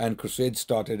 And Crusades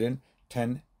started in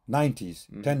 1090s,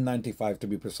 1095 to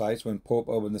be precise, when Pope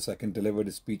Urban II delivered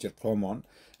his speech at Clermont,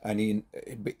 and he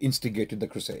instigated the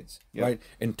Crusades, right?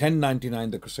 In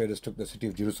 1099, the Crusaders took the city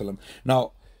of Jerusalem.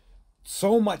 Now,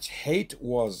 so much hate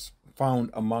was found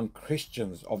among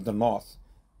Christians of the North,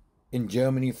 in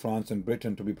Germany, France, and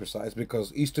Britain, to be precise,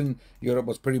 because Eastern Europe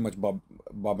was pretty much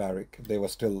barbaric. They were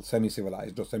still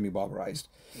semi-civilized or semi-barbarized.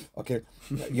 Okay,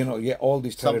 all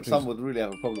these territories. Some would really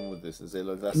have a problem with this and say,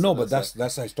 look, that's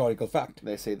that's a historical fact.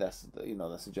 They say that's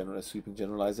a sweeping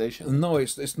generalization. No,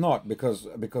 it's not, because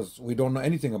we don't know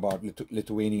anything about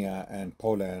Lithuania and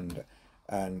Poland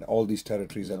and all these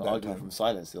territories at that time. From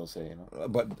silence, they'll say,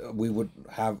 But we would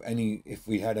have if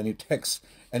we had any texts,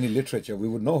 any literature, we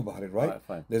would know about it, right?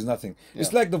 Fine. There's nothing. Yeah.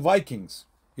 It's like the Vikings.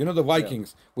 The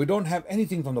Vikings. Yeah. We don't have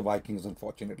anything from the Vikings,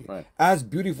 unfortunately. Right. As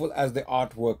beautiful as the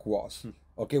artwork was.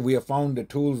 Okay, we have found the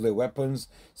tools, the weapons,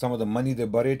 some of the money they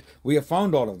buried. We have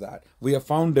found all of that. We have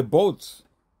found the boats.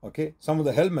 Okay, some of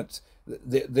the helmets.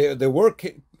 They were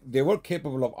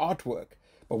capable of artwork,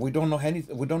 but we don't know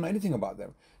anything about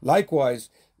them.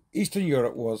 Likewise, Eastern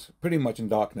Europe was pretty much in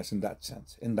darkness in that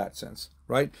sense,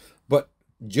 right? But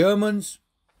Germans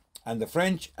and the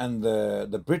French and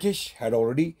the British had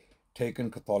already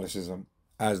taken Catholicism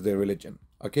as their religion,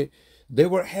 okay? They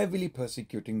were heavily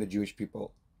persecuting the Jewish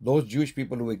people. Those Jewish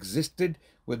people who existed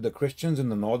with the Christians in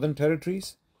the northern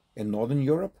territories, in northern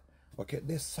Europe, okay,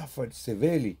 they suffered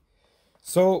severely.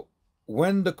 So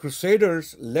when the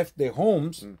Crusaders left their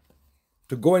homes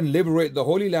to go and liberate the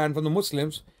Holy Land from the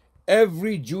Muslims,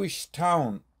 every Jewish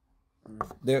town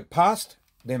they passed,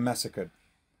 they massacred.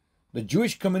 The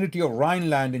Jewish community of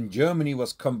Rhineland in Germany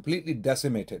was completely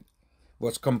decimated,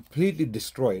 was completely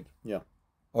destroyed. Yeah.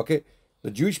 Okay,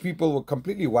 the Jewish people were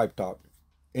completely wiped out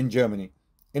in Germany.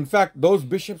 In fact, those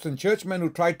bishops and churchmen who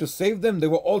tried to save them, they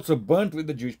were also burnt with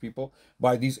the Jewish people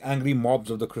by these angry mobs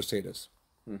of the Crusaders.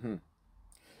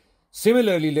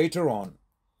 Similarly, later on,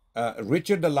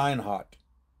 Richard the Lionheart,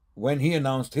 when he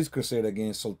announced his crusade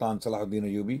against Sultan Salahuddin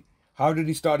Ayyubi, how did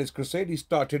he start his crusade? He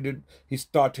started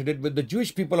it with the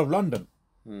Jewish people of London.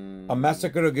 A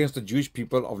massacre against the Jewish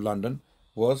people of London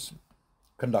was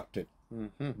conducted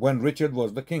when Richard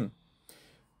was the king.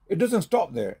 It doesn't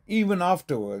stop there. Even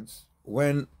afterwards,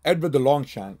 when Edward the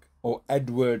Longshank, or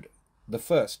Edward the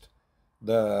First,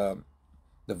 the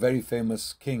very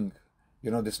famous king,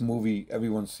 this movie,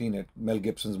 everyone's seen it, Mel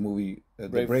Gibson's movie,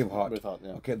 Braveheart.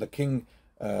 Yeah. Okay, the king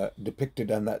depicted,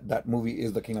 and that movie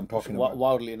is the king I'm talking about.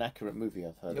 Wildly inaccurate movie,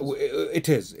 I've heard. It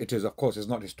is, of course, it's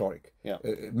not historic. Yeah.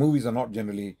 Movies are not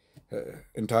generally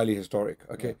entirely historic,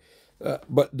 okay? Yeah.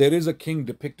 But there is a king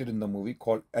depicted in the movie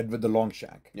called Edward the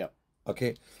Longshank. Yeah.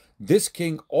 Okay? This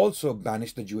king also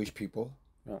banished the Jewish people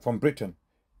from Britain,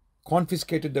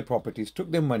 confiscated their properties,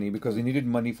 took their money because he needed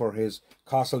money for his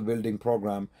castle building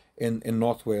program in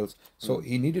North Wales. So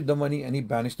he needed the money and he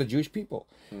banished the Jewish people.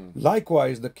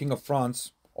 Likewise, the King of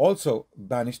France also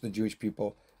banished the Jewish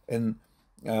people in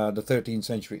the 13th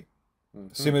century,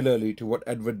 similarly to what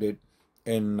Edward did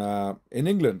in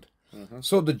England.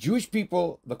 So the Jewish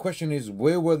people, the question is,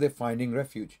 where were they finding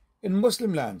refuge? In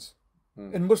Muslim lands,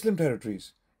 in Muslim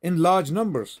territories, in large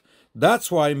numbers.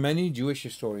 That's why many Jewish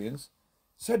historians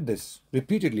said this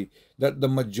repeatedly, that the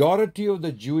majority of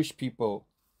the Jewish people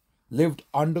lived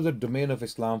under the domain of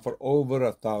Islam for over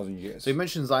 1,000 years. So you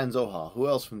mentioned Zion Zohar. Who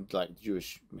else from like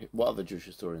what other Jewish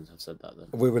historians have said that then?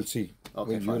 We will see.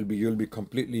 Okay, you'll be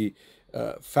completely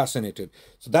fascinated.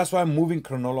 So that's why I'm moving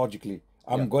chronologically.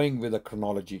 I'm going with a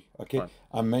chronology. Okay, Fine.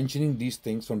 I'm mentioning these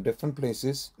things from different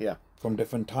places. Yeah. From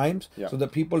different times, Yeah. so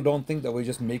that people don't think that we're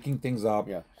just making things up.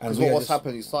 Yeah. And Because we are what's just-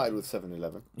 happened, you started with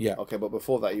 711. Yeah. Okay, but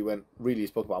before that you you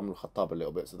spoke about Amr al-Khattab a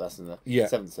little bit, so that's in the Yeah.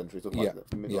 7th century. Talking about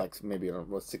Yeah. like maybe around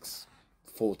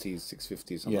 640s,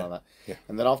 650s, something Yeah. like that. Yeah.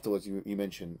 And then afterwards you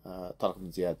mentioned Tariq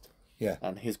ibn Ziyad. Yeah.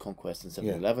 And his conquest in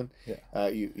 711. Yeah.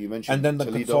 You mentioned And then the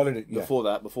Toledo. consolidated-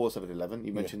 yeah. Before 711,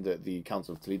 you mentioned the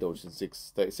Council of Toledo, which is in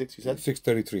 636. You said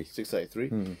 633.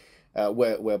 633,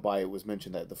 whereby it was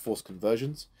mentioned that the forced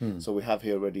conversions. So we have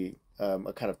here already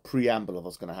a kind of preamble of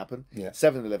what's going to happen. Yeah.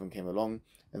 711 came along,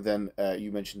 and then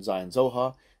you mentioned Zion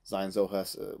Zohar. Zion Zohar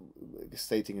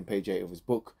stating in page 8 of his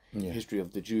book, History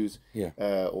of the Jews,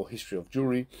 or History of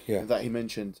Jewry, that he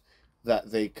mentioned that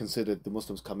they considered the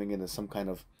Muslims coming in as some kind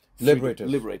of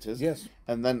liberators. Yes.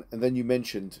 And then you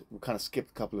mentioned, we kind of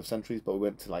skipped a couple of centuries, but we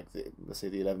went to like let's say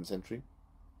the 11th century.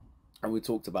 And we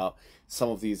talked about some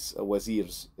of these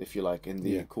wazirs, if you like, in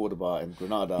the Cordoba and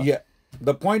Granada. Yeah.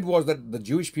 The point was that the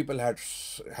Jewish people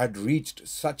had reached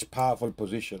such powerful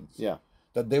positions. Yeah.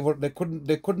 That they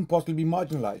couldn't possibly be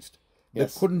marginalized. They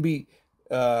Yes. couldn't be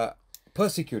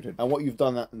persecuted. And what you've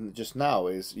done just now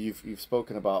is you've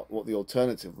spoken about what the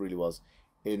alternative really was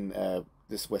in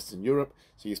this Western Europe.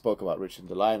 So you spoke about Richard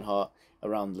the Lionheart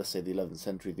around, let's say, the 11th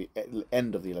century, the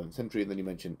end of the 11th century, and then you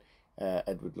mentioned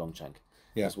Edward Longshank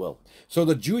as well. So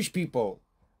the Jewish people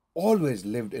always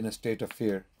lived in a state of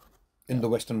fear in the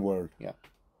Western world. Yeah.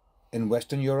 In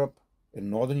Western Europe, in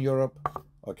Northern Europe,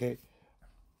 okay.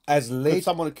 As Could late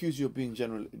someone accuse you of being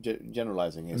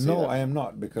generalizing here? Say No, that. I am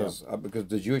not, because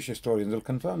the Jewish historians will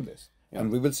confirm this, and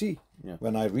we will see. Yeah.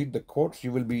 When I read the quotes,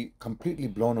 you will be completely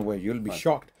blown away. You'll be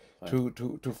shocked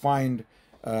to find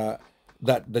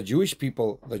that the Jewish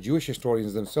people, the Jewish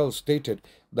historians themselves stated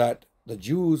that the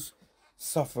Jews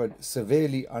suffered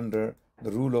severely under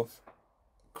the rule of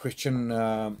Christian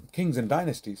kings and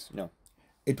dynasties. Yeah.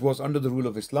 It was under the rule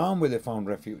of Islam where they found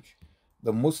refuge.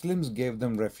 The Muslims gave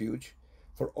them refuge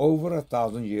for over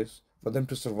 1,000 years for them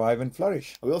to survive and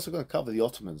flourish. We're also going to cover the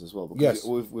Ottomans as well, because Yes.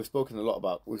 we've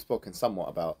spoken somewhat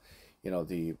about,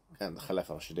 the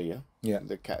Khalifa Rashidiyya,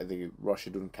 the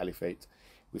Rashidun Caliphate.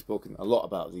 We've spoken a lot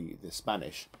about the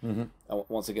Spanish. And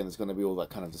once again, there's going to be all that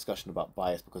kind of discussion about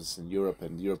bias because it's in Europe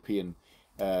and European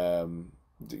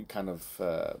kind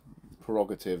of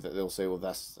prerogative that they'll say, well,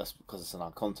 that's because it's on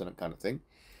our continent kind of thing.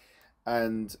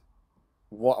 And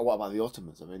what about the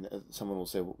Ottomans? I mean, someone will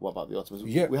say, what about the Ottomans?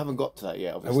 Yeah. We haven't got to that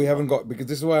yet, obviously. We haven't got, because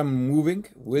this is why I'm moving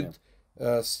with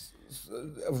a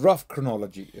rough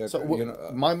chronology. So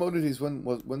Maimonides, when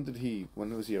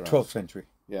was he around? 12th century.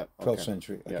 Yeah. 12th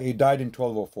century. Okay. Yeah. He died in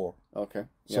 1204. Okay.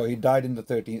 So he died in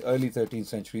the early 13th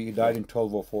century. He died in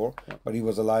 1204, but he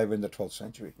was alive in the 12th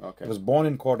century. Okay. He was born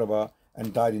in Cordoba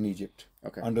and died in Egypt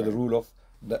under the Okay. rule of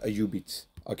the Ayyubids.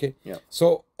 Okay. Yeah.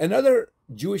 So another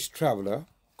Jewish traveler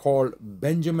called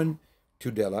Benjamin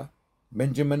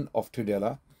of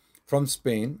Tudela, from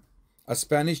Spain, a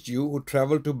Spanish Jew who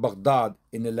traveled to Baghdad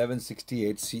in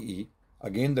 1168 CE,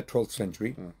 again the 12th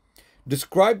century,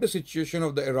 described the situation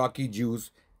of the Iraqi Jews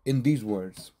in these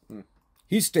words.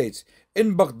 He states,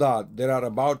 in Baghdad there are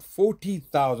about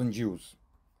 40,000 Jews,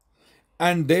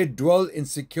 and they dwell in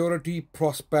security,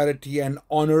 prosperity, and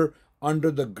honor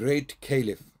under the great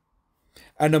Caliph.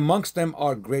 And amongst them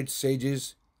are great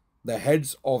sages, the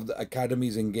heads of the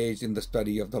academies engaged in the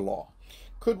study of the law.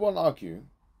 Could one argue,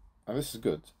 and this is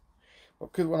good,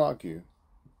 but could one argue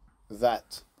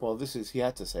that, well, he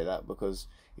had to say that, because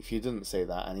if he didn't say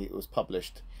that and it was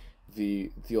published,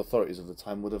 the authorities of the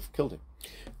time would have killed him.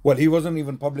 Well, he wasn't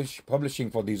even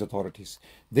publishing for these authorities.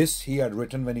 This he had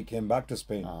written when he came back to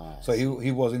Spain. So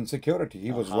he was in security.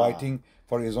 He was writing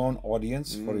for his own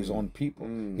audience, for his own people.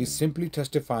 He's simply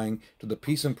testifying to the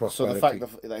peace and So prosperity. the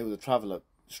fact that he was a traveller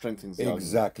strengthens the argument.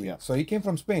 Exactly. Yeah. So he came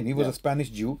from Spain. He was a Spanish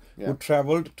Jew who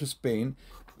traveled to Spain,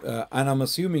 and I'm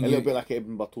assuming A little bit like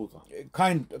Ibn Battuta.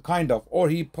 kind of, or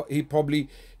he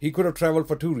could have traveled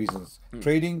for two reasons: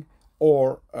 trading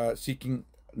or seeking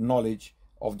knowledge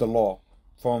of the law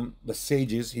from the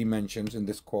sages he mentions in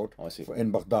this quote I see.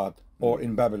 in Baghdad. or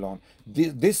in Babylon.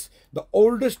 The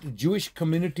oldest Jewish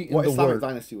community in What the Islamic world.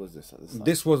 dynasty was this at this time?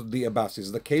 This was the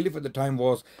Abbasids. The caliph at the time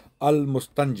was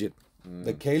Al-Mustanjid.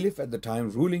 The caliph at the time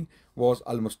ruling was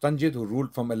Al-Mustanjid, who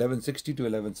ruled from 1160 to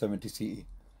 1170 CE.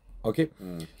 Okay,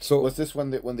 so was this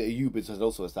when the Ayyubids had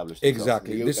also established themselves?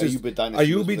 exactly. The This is Ayyubid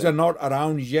dynasty was Ayyubids within- are not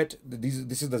around yet.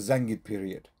 This is the Zangid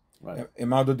period. Right.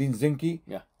 Imaduddin Zinki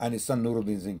Yeah. and his son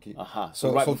Nuruddin Zinki. Aha, So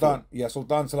so right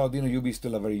Sultan Salahuddin Ayyubi is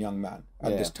still a very young man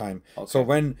at Yeah, this time. okay. So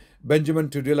when Benjamin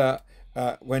Tudela,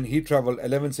 when he traveled,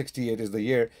 1168 is the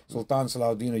year, Sultan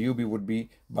Salahuddin Ayyubi would be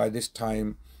by this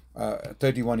time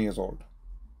 31 years old.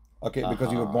 Okay, because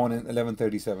he was born in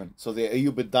 1137. So the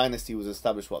Ayyubid dynasty was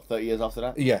established what, 30 years after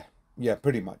that? Yeah,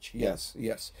 pretty much. Yes.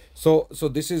 So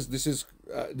this is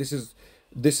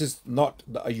not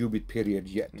the Ayyubid period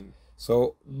yet.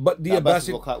 So, but the The Abbasids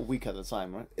Abbasid were quite weak at the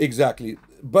time, right? exactly.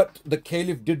 But the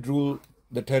Caliph did rule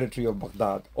the territory of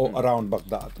Baghdad or around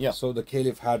Baghdad. Yeah. So the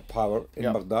Caliph had power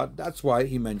in Baghdad. That's why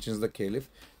he mentions the Caliph,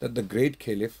 that the great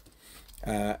Caliph,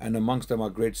 and amongst them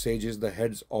are great sages, the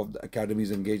heads of the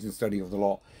academies engaged in study of the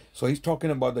law. So he's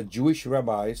talking about the Jewish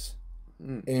rabbis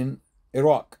in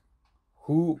Iraq,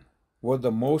 who were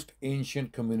the most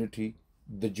ancient community,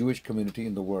 the Jewish community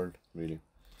in the world. Really?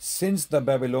 Since the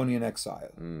Babylonian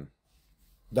exile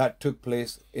that took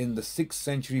place in the 6th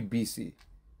century BC,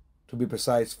 to be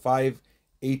precise,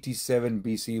 587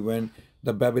 BC, when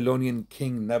the Babylonian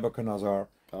king Nebuchadnezzar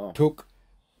took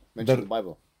Mention the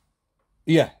Bible.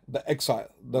 the exile,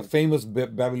 the famous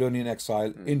Babylonian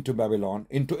exile into Babylon,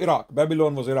 into Iraq.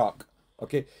 Babylon was Iraq,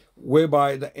 okay,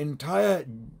 whereby the entire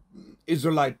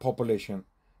Israelite population,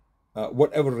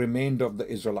 whatever remained of the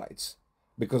Israelites,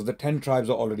 because the 10 tribes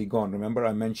are already gone. Remember,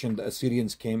 I mentioned the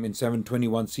Assyrians came in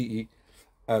 721 CE,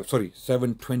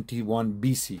 721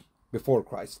 BC, before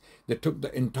Christ. They took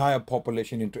the entire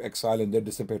population into exile and they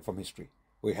disappeared from history.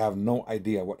 We have no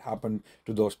idea what happened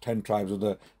to those 10 tribes of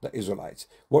the Israelites.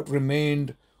 What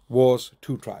remained was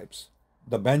 2 tribes,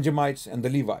 the Benjamites and the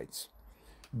Levites.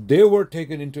 They were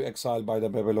taken into exile by the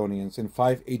Babylonians in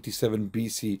 587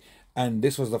 BC, and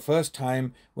this was the first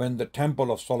time when the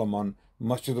Temple of Solomon,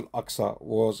 Masjid al-Aqsa,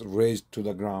 was razed to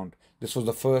the ground. This was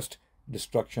the first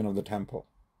destruction of the temple.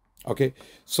 Okay,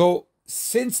 so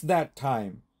since that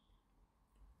time,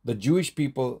 the Jewish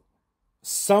people,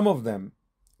 some of them,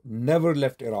 never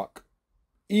left Iraq.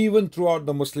 Even throughout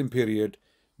the Muslim period,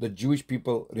 the Jewish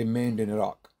people remained in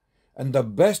Iraq. And the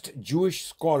best Jewish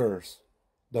scholars,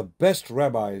 the best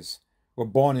rabbis, were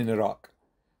born in Iraq.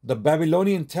 The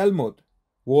Babylonian Talmud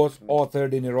was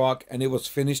authored in Iraq, and it was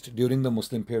finished during the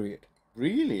Muslim period.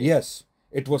 Really? Yes,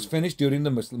 it was finished during the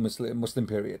Muslim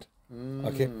period.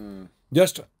 Okay,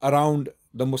 just around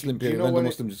the Muslim period, when the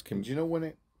Muslims came. Do you know when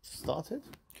it started?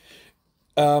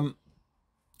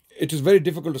 It is very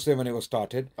difficult to say when it was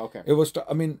started. Okay. It was.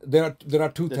 I mean, there are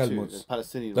two Talmuds: the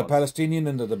Palestinian the ones. Palestinian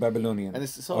and the Babylonian. And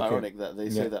it's so ironic that they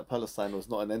say that Palestine was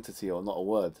not an entity or not a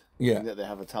word. Yeah. And yet they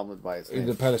have a Talmud by its name.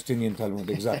 The Palestinian Talmud,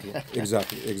 exactly,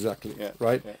 exactly. Yeah,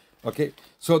 Right. yeah. Okay.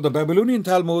 So the Babylonian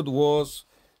Talmud was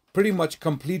pretty much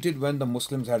completed when the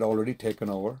Muslims had already taken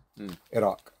over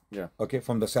Iraq. Yeah. Okay,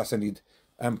 from the Sassanid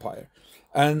Empire,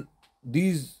 and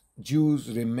these Jews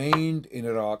remained in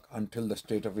Iraq until the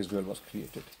State of Israel was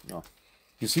created. No.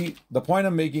 You see, the point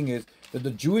I'm making is that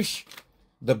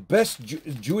the best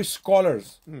Jewish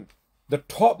scholars, the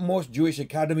topmost Jewish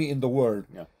academy in the world,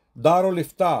 Darul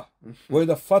Iftah, where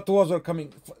the fatwas are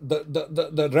coming,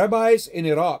 the rabbis in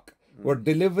Iraq were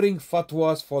delivering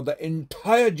fatwas for the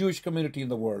entire Jewish community in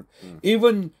the world.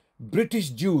 Even British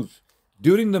Jews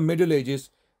during the Middle Ages,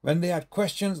 when they had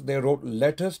questions, they wrote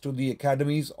letters to the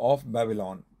academies of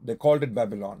Babylon. They called it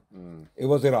Babylon. It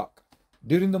was Iraq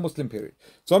during the Muslim period.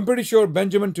 So I'm pretty sure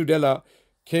Benjamin Tudela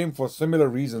came for similar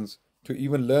reasons, to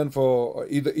even learn for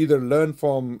either learn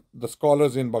from the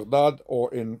scholars in Baghdad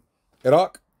or in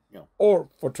Iraq, or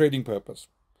for trading purpose.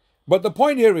 But the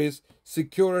point here is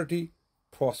security,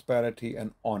 prosperity,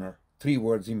 and honor. 3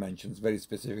 words he mentions very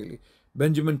specifically.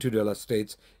 Benjamin Tudela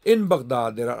states, in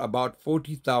Baghdad there are about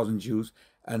 40,000 Jews,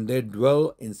 and they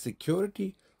dwell in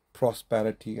security,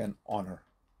 prosperity, and honor.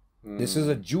 This is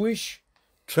a Jewish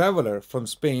traveler from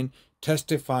Spain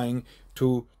testifying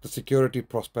to the security,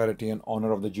 prosperity, and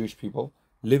honor of the Jewish people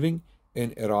living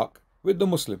in Iraq with the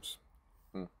Muslims.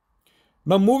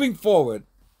 Now, moving forward,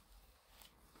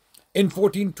 in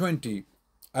 1420,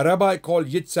 a rabbi called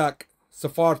Yitzhak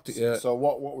Safarti. So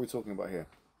what are we talking about here?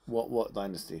 What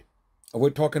dynasty? We're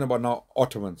talking about now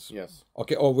Ottomans. Yes.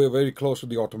 Okay. Oh, we're very close to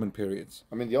the Ottoman periods.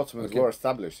 I mean, the Ottomans were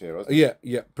established here, wasn't they?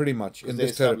 Yeah, pretty much in They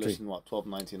this territory. established in what,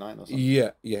 1299 or something?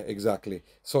 Yeah, exactly.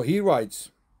 So he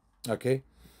writes, okay,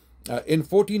 in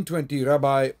 1420,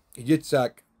 Rabbi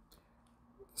Yitzhak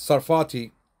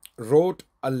Sarfati wrote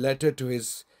a letter to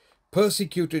his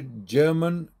persecuted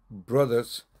German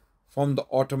brothers from the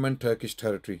Ottoman Turkish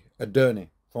territory, Edirne,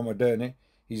 from Edirne.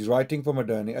 He's writing from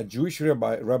Edirne. A Jewish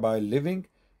rabbi living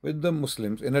with the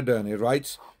Muslims in Edirne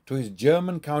writes to his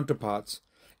German counterparts,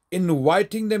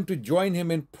 inviting them to join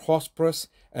him in prosperous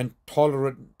and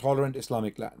tolerant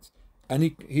Islamic lands.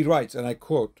 And he writes, and I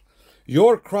quote,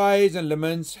 "Your cries and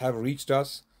laments have reached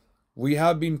us. We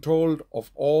have been told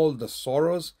of all the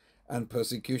sorrows and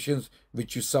persecutions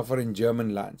which you suffer in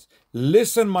German lands.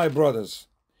 Listen, my brothers,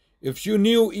 if you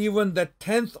knew even the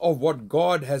tenth of what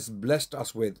God has blessed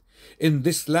us with in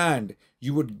this land,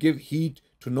 you would give heed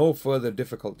to no further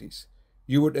difficulties.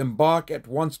 You would embark at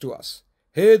once to us.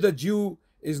 Here the Jew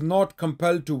is not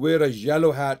compelled to wear a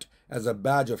yellow hat as a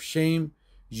badge of shame.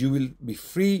 You will be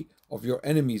free of your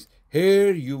enemies.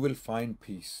 Here you will find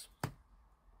peace."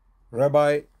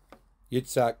 Rabbi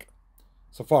Yitzhak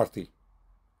Sarfati,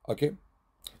 okay?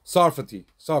 Sarfati.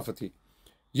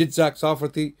 Yitzhak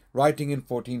Sarfati, writing in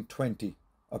 1420,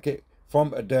 okay?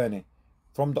 From Edirne,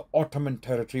 from the Ottoman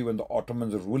territory when the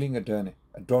Ottomans were ruling Edirne,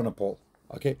 Adrianople,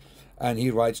 okay? And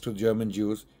he writes to German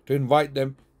Jews to invite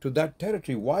them to that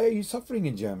territory. Why are you suffering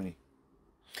in Germany?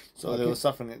 So they were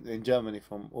suffering in Germany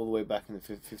from all the way back in the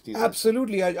 15th century.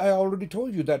 Absolutely. I already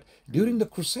told you that during the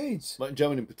Crusades. But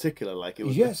Germany in particular, like it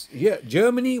was. Yes, yeah.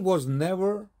 Germany was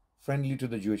never friendly to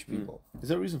the Jewish people. Is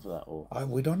there a reason for that? Or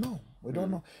We don't know. We don't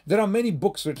know. There are many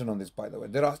books written on this, by the way.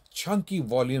 There are chunky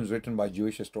volumes written by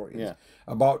Jewish historians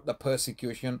about the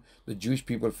persecution the Jewish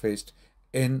people faced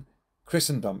in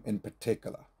Christendom in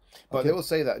particular. But they will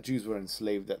say that Jews were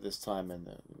enslaved at this time and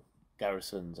the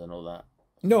garrisons and all that.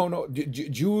 No.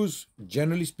 Jews,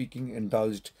 generally speaking,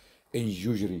 indulged in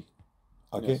usury,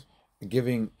 okay,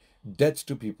 giving debts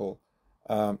to people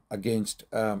against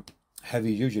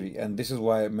heavy usury, and this is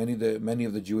why many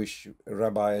of the Jewish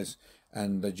rabbis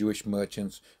and the Jewish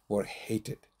merchants were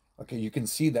hated. Okay, you can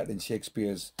see that in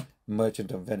Shakespeare's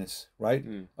Merchant of Venice, right?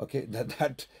 Okay,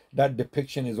 that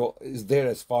depiction is there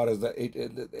as far as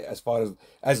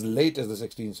as late as the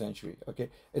 16th century. Okay,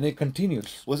 and it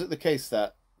continues. Was it the case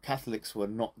that Catholics were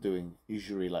not doing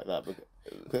usury like that?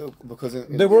 Because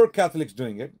there were Catholics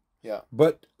doing it. Yeah.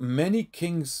 But many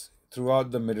kings throughout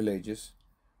the Middle Ages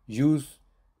used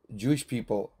Jewish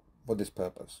people for this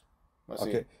purpose.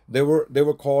 Okay, they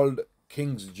were called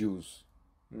king's Jews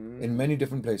in many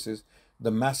different places.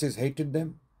 The masses hated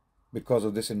them because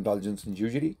of this indulgence in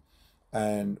usury,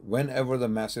 and whenever the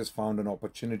masses found an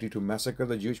opportunity to massacre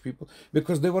the Jewish people,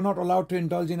 because they were not allowed to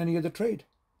indulge in any other trade.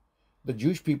 The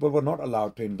Jewish people were not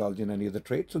allowed to indulge in any other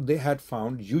trade, so they had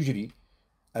found usury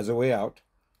as a way out,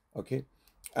 okay,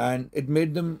 and it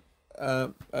made them,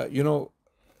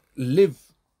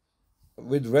 live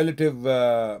with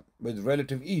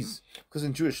relative ease. Because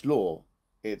in Jewish law,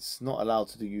 it's not allowed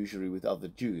to do usury with other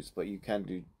Jews, but you can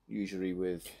do usury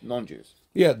with non-Jews.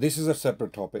 Yeah, this is a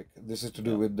separate topic. This is to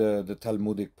do with the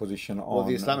Talmudic position on. Well,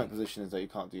 the Islamic position is that you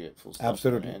can't do it full stop.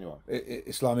 Absolutely. Anyone.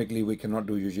 Islamically, we cannot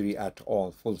do usury at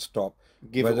all, full stop.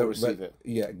 Give it or receive it.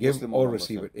 Yeah, give Muslim or or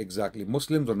receive non-Muslim. it. Exactly.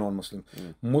 Muslims or non-Muslim.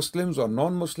 Muslims or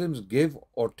non-Muslims, give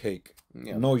or take.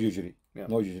 No usury.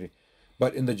 No usury.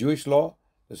 But in the Jewish law,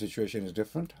 the situation is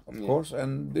different, of course,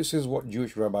 and this is what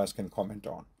Jewish rabbis can comment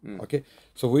on. Okay,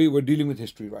 so we were dealing with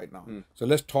history right now. So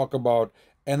let's talk about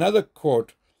another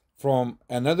quote from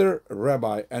another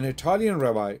rabbi, an Italian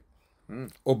rabbi,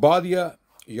 Obadiah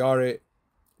Yare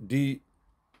di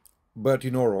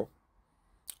Bertinoro.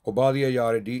 Obadiah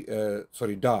Yare da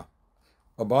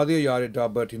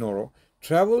Bertinoro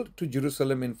traveled to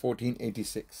Jerusalem in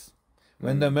 1486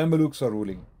 when the Mamelukes are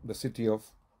ruling the city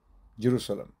of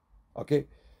Jerusalem. Okay,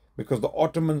 because the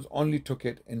Ottomans only took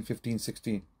it in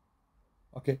 1516.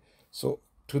 Okay, so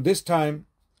to this time,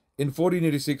 in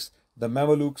 1486, the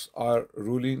Mamelukes are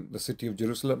ruling the city of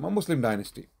Jerusalem, a Muslim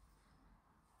dynasty.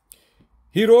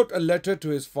 He wrote a letter to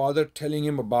his father telling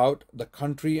him about the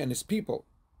country and his people.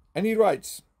 And he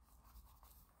writes,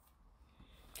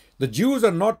 "The Jews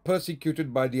are not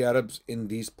persecuted by the Arabs in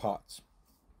these parts.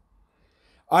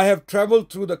 I have traveled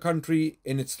through the country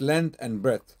in its length and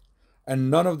breadth, and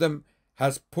none of them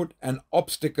has put an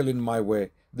obstacle in my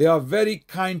way. They are very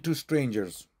kind to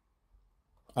strangers,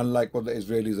 unlike what the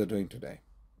Israelis are doing today.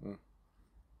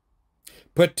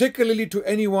 Particularly to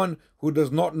anyone who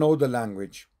does not know the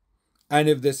language. And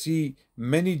if they see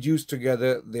many Jews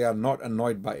together, they are not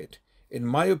annoyed by it. In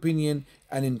my opinion,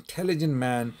 an intelligent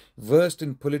man versed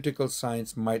in political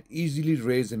science might easily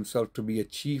raise himself to be a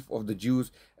chief of the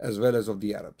Jews as well as of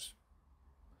the Arabs."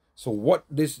 So what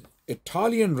this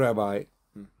Italian rabbi,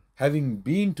 having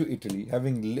been to Italy,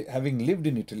 having lived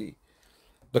in Italy,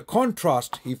 The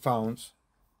contrast he found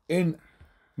in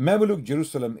Mamluk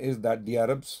Jerusalem is that the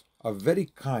Arabs are very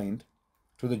kind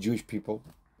to the Jewish people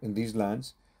in these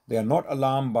lands. They are not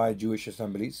alarmed by Jewish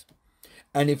assemblies.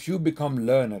 And if you become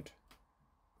learned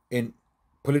in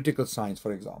political science,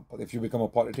 for example, if you become a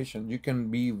politician, you can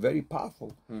be very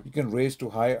powerful. You can raise to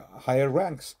higher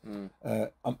ranks,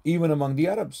 even among the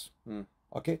Arabs.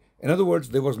 Okay. In other words,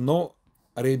 there was no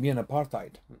Arabian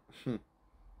apartheid.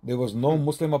 There was no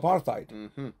Muslim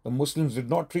apartheid. The Muslims did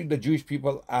not treat the Jewish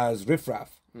people as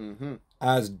riffraff,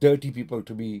 as dirty people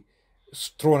to be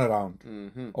thrown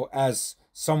around, or as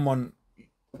someone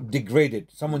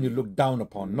degraded, someone you look down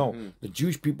upon. No, the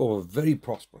Jewish people were very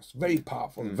prosperous, very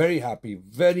powerful, very happy,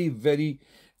 very, very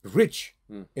rich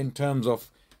in terms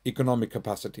of economic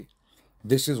capacity.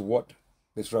 This is what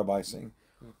this rabbi is saying.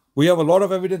 We have a lot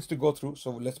of evidence to go through,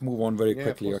 so let's move on very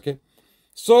quickly, okay?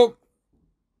 So,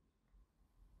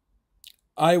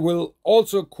 I will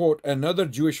also quote another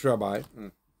Jewish rabbi,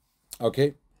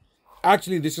 okay?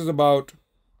 Actually, this is about...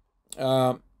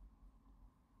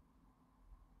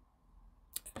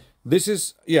 This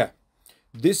is a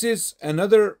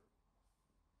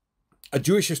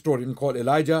Jewish historian called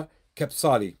Elijah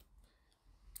Kapsali,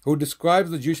 who describes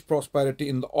the Jewish prosperity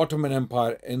in the Ottoman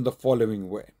Empire in the following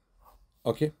way.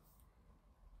 Okay?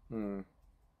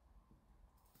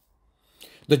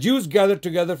 The Jews gathered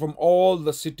together from all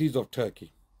the cities of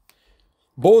Turkey,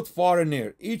 both far and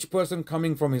near, each person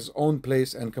coming from his own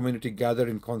place and community gathered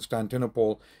in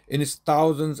Constantinople in its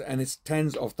thousands and its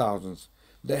tens of thousands.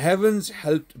 The heavens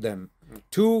helped them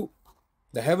too,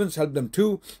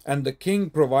 and the king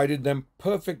provided them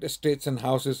perfect estates and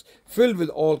houses filled with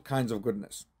all kinds of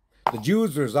goodness. The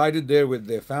Jews resided there with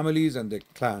their families and their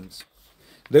clans.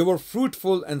 They were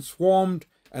fruitful and swarmed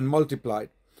and multiplied,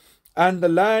 and the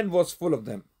land was full of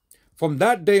them. From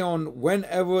that day on,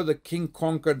 whenever the king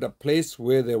conquered a place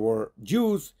where there were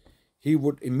Jews, he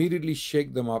would immediately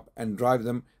shake them up and drive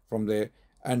them from there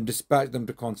and dispatch them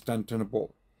to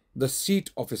Constantinople, the seat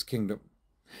of his kingdom,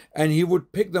 and he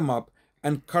would pick them up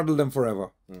and cuddle them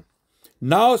forever.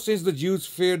 Now, since the Jews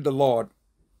feared the Lord,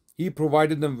 he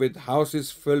provided them with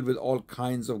houses filled with all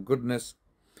kinds of goodness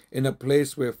in a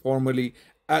place where formerly,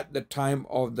 at the time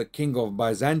of the king of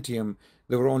Byzantium,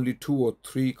 there were only 2 or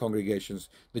 3 congregations.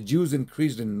 The Jews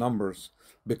increased in numbers,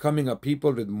 becoming a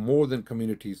people with more than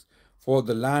communities, for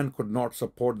the land could not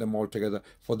support them altogether,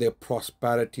 for their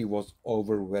prosperity was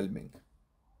overwhelming.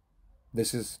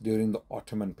 This is during the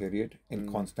Ottoman period in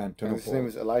Constantinople. And his name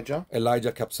is Elijah?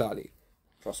 Elijah Kapsali.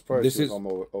 Prosperity is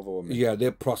overwhelming. Yeah,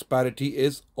 their prosperity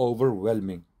is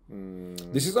overwhelming.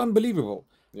 This is unbelievable.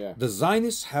 Yeah. The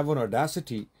Zionists have an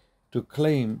audacity to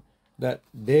claim that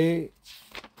they,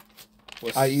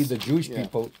 i.e. the Jewish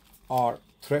people, are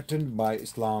threatened by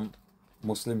Islam,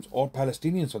 Muslims, or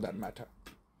Palestinians for that matter.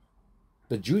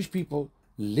 The Jewish people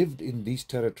lived in these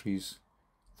territories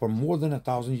for more than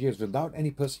 1,000 years without any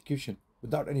persecution,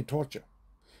 without any torture.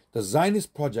 The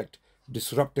Zionist project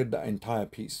disrupted the entire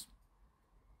peace.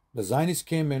 The Zionists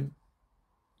came in,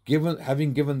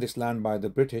 having given this land by the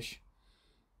British.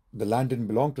 The land didn't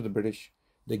belong to the British.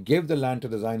 They gave the land to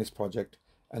the Zionist project,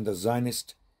 and the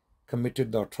Zionists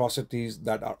committed the atrocities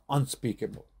that are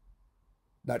unspeakable.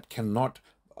 That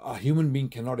a human being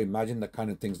cannot imagine the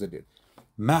kind of things they did.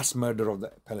 Mass murder of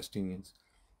the Palestinians.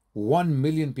 1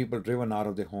 million people driven out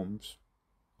of their homes.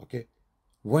 Okay?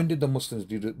 When did the Muslims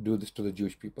do this to the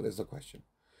Jewish people is the question.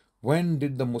 When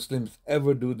did the Muslims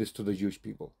ever do this to the Jewish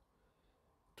people?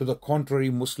 To the contrary,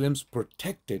 Muslims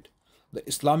protected the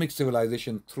Islamic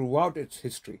civilization throughout its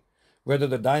history. Whether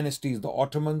the dynasties, the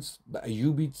Ottomans, the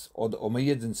Ayyubids, or the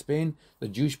Umayyads in Spain, the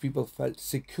Jewish people felt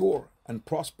secure and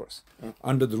prosperous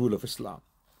under the rule of Islam.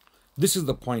 This is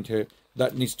the point here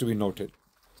that needs to be noted.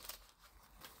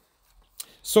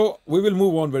 So we will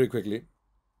move on very quickly,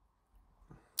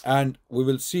 and we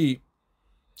will see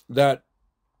that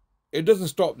it doesn't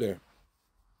stop there.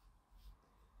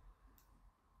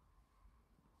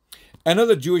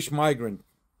 Another Jewish migrant,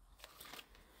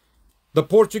 the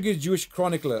Portuguese Jewish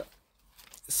chronicler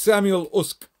Samuel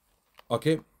Usk,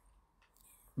 okay,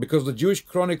 because the Jewish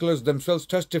chroniclers themselves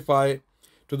testify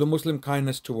to the Muslim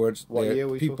kindness towards their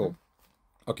people.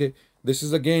 Okay, this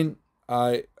is again,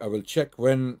 I will check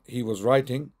when he was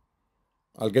writing.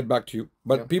 I'll get back to you,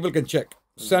 but people can check.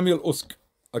 Samuel Usk,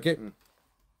 okay.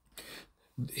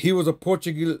 He was a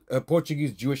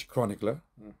Portuguese Jewish chronicler,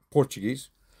 Portuguese.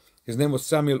 His name was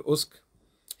Samuel Usk.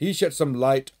 He shed some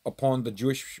light upon the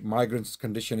Jewish migrants'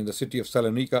 condition in the city of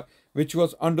Salonika, which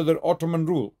was under the Ottoman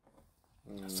rule.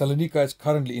 Salonika is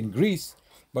currently in Greece,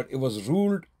 but it was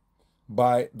ruled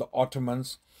by the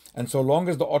Ottomans. And so long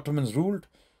as the Ottomans ruled,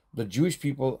 the Jewish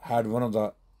people had one of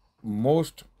the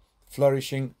most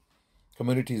flourishing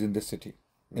communities in this city,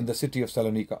 in the city of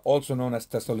Salonika, also known as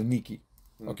Thessaloniki.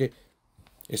 Okay,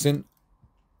 it's in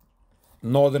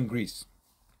northern Greece.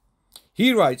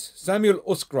 He writes, Samuel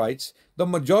Usk writes, the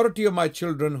majority of my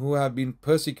children who have been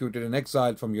persecuted and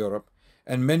exiled from Europe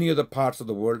and many other parts of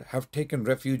the world have taken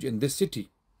refuge in this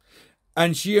city.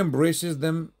 And she embraces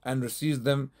them and receives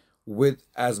them with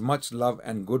as much love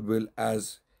and goodwill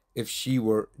as if she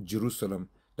were Jerusalem,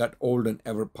 that old and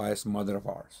ever pious mother of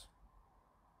ours.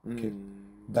 Okay.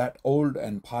 That old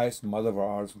and pious mother of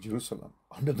ours, Jerusalem,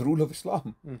 under the rule of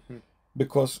Islam.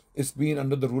 Because it's been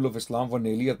under the rule of Islam for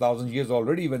nearly 1,000 years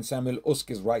already when Samuel Usk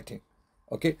is writing.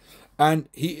 Okay. And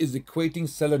he is equating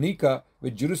Salonika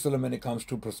with Jerusalem when it comes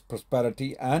to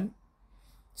prosperity and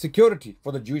security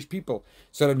for the Jewish people.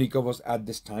 Salonika was at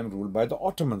this time ruled by the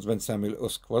Ottomans when Samuel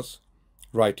Usk was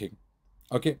writing.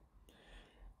 Okay.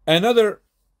 Another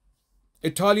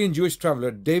Italian Jewish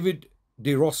traveler, David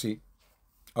de Rossi,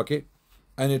 okay,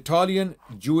 an Italian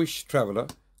Jewish traveler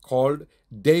called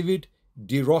David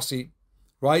de Rossi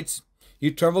writes, he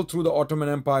traveled through the Ottoman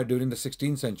Empire during the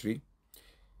 16th century.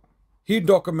 He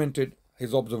documented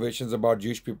his observations about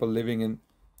Jewish people living in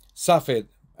Safed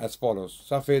as follows.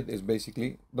 Safed is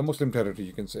basically the Muslim territory,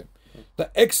 you can say. The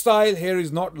exile here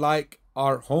is not like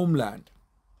our homeland.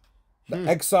 The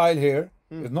exile here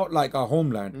is not like our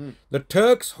homeland. The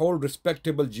Turks hold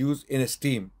respectable Jews in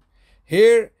esteem.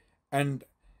 Here and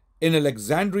in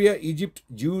Alexandria, Egypt,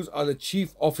 Jews are the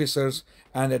chief officers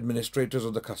and administrators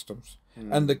of the customs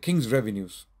and the king's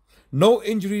revenues. No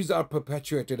injuries are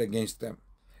perpetuated against them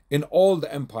in all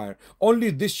the empire. Only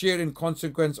this year, in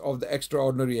consequence of the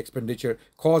extraordinary expenditure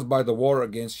caused by the war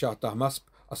against Shah Tahmasp,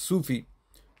 a Sufi,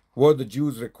 were the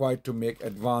Jews required to make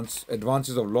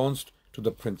advances of loans to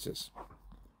the princes.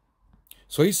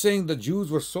 So he's saying the Jews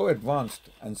were so advanced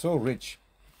and so rich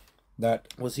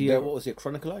that... Was he, what was he, a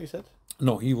chronicler, you said?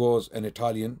 No, he was an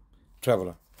Italian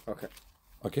traveler. Okay.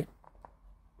 Okay.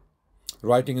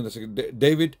 Writing in the...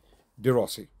 David de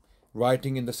Rossi,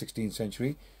 writing in the 16th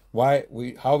century.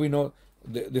 How we know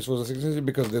this was the 16th century?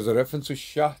 Because there's a reference to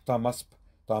Shah Tahmasp.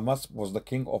 Tahmasp was the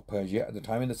king of Persia at the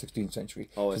time in the 16th century.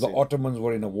 Oh, so the Ottomans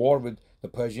were in a war with the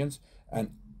Persians,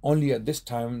 and only at this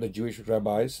time the Jewish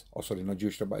rabbis,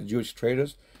 Jewish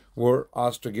traders were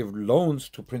asked to give loans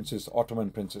to princes, Ottoman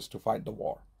princes, to fight the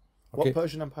war. Okay? What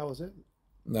Persian empire was it?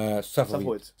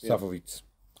 Safavids. Yeah. Safavids.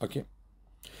 Okay.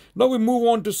 Now we move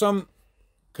on to some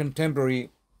contemporary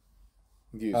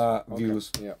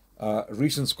views. Yeah.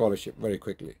 Recent scholarship very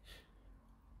quickly.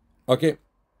 Okay.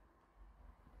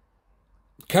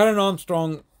 Karen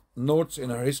Armstrong notes in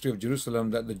her History of Jerusalem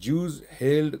that the Jews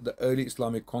hailed the early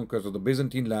Islamic conquerors of the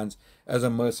Byzantine lands as a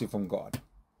mercy from God.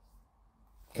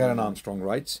 Karen Armstrong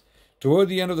writes, toward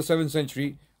the end of the 7th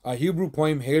century, a Hebrew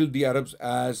poem hailed the Arabs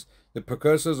as the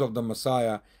precursors of the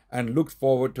Messiah and looked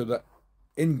forward to the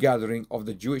ingathering of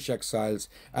the Jewish exiles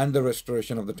and the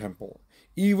restoration of the temple.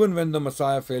 Even when the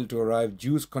Messiah failed to arrive,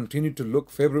 Jews continued to look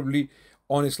favorably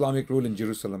on Islamic rule in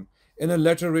Jerusalem. In a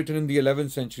letter written in the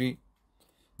 11th century,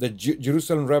 the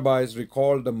Jerusalem rabbis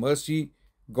recalled the mercy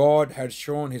God had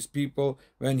shown his people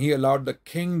when he allowed the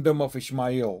kingdom of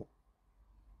Ishmael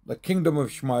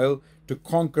to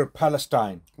conquer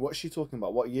Palestine. What's she talking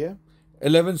about? What year?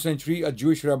 11th century, a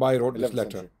Jewish rabbi wrote this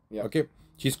letter. Century. Yeah. Okay,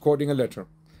 she's quoting a letter.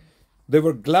 They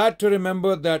were glad to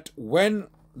remember that when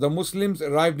the Muslims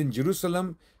arrived in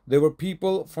Jerusalem, there were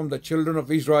people from the children of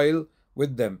Israel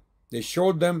with them. They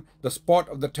showed them the spot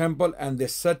of the temple and they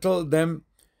settled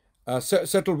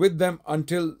with them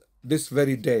until this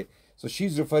very day. So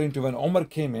she's referring to when Omar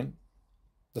came in,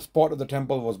 the spot of the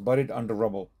temple was buried under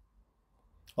rubble.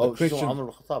 Oh, Christian.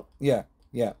 Khattab.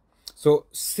 Yeah. So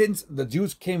since the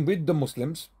Jews came with the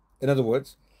Muslims, in other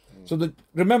words,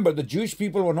 remember the Jewish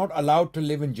people were not allowed to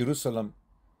live in Jerusalem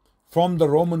from the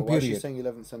Roman period. Why is she saying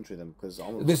 11th century then? Because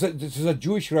this is a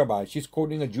Jewish rabbi. She's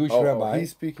quoting a Jewish rabbi.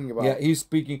 He's speaking about. Yeah, he's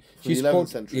speaking. She's the 11th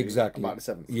century. Exactly. About the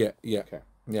 7th. Yeah. Okay.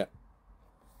 Yeah.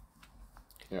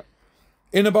 Yeah.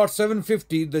 In about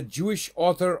 750, the Jewish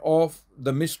author of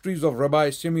the Mysteries of Rabbi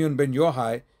Simeon ben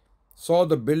Yochai saw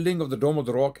the building of the Dome of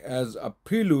the Rock as a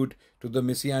prelude to the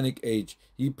Messianic age.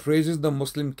 He praises the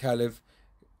Muslim Caliph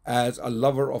as a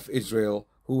lover of Israel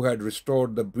who had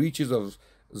restored the breaches of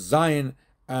Zion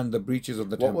and the breaches of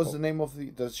the temple. What was the name of the...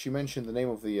 Does she mention the name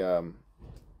of the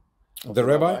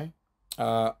rabbi?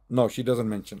 No, she doesn't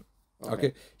mention.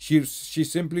 Okay. She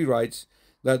simply writes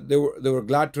that they were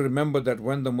glad to remember that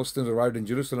when the Muslims arrived in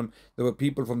Jerusalem, there were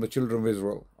people from the children of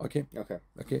Israel. Okay.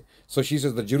 So she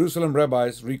says the Jerusalem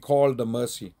rabbis recalled the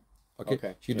mercy.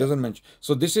 Okay. She doesn't mention.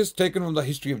 So this is taken from the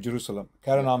History of Jerusalem,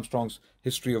 Karen Armstrong's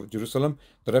History of Jerusalem.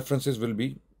 The references will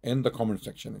be in the comment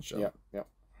section, inshallah. Yeah.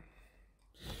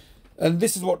 And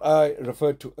this is what I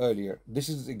referred to earlier. This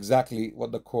is exactly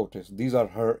what the quote is. These are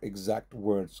her exact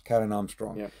words, Karen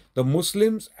Armstrong. Yeah. The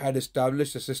Muslims had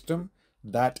established a system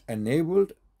that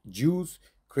enabled Jews,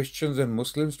 Christians, and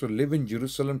Muslims to live in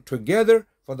Jerusalem together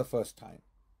for the first time.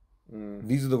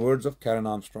 These are the words of Karen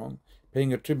Armstrong,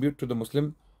 paying a tribute to the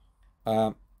Muslim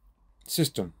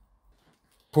system.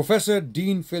 Professor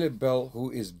Dean Philip Bell, who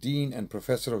is Dean and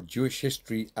Professor of Jewish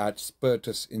History at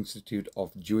Spertus Institute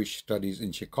of Jewish Studies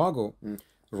in Chicago,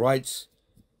 writes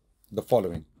the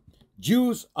following.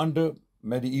 Jews under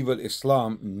medieval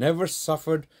Islam never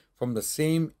suffered from the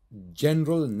same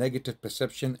general negative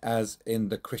perception as in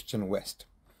the Christian West.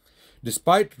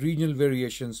 Despite regional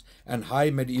variations and high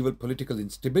medieval political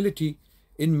instability,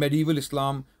 in medieval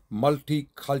Islam,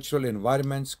 multicultural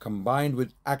environments combined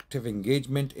with active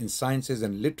engagement in sciences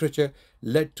and literature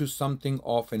led to something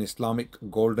of an Islamic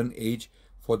golden age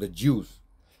for the Jews,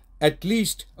 at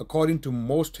least according to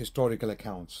most historical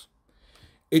accounts.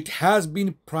 It has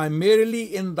been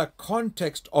primarily in the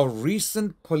context of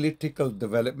recent political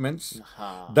developments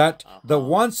that the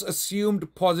once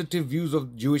assumed positive views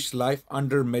of Jewish life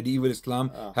under medieval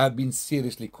Islam have been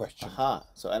seriously questioned.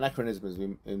 So anachronism has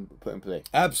been put in play.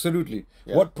 Absolutely.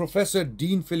 Yeah. What Professor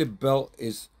Dean Philip Bell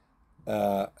is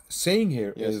saying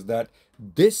here is that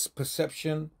this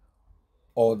perception,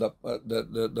 or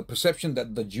the perception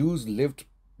that the Jews lived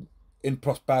in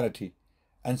prosperity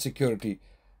and security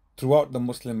throughout the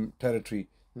Muslim territory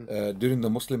during the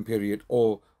Muslim period,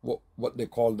 or what they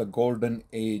call the golden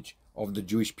age of the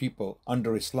Jewish people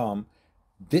under Islam,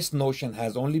 this notion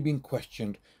has only been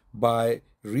questioned by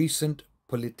recent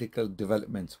political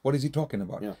developments. What is he talking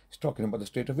about? He's talking about the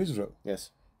State of Israel. Yes.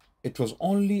 It was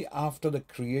only after the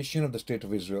creation of the State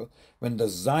of Israel, when the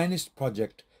Zionist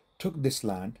project took this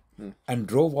land and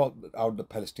drove out the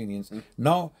Palestinians,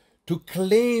 now to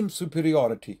claim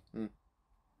superiority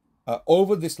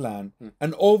over this land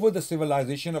and over the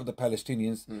civilization of the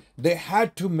Palestinians, they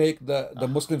had to make the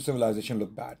Muslim civilization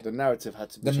look bad. The narrative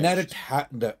had to be The changed.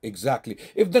 narrative exactly.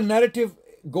 If the narrative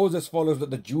goes as follows, that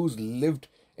the Jews lived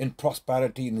in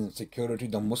prosperity and in security,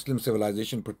 the Muslim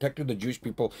civilization protected the Jewish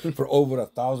people for over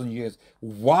 1,000 years,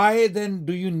 why then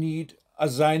do you need a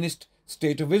Zionist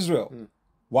State of Israel?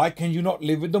 Why can you not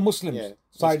live with the Muslims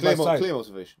side by side? Clear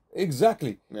motivation.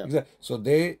 Exactly. So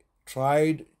they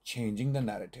tried changing the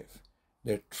narrative.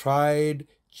 They tried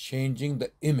changing the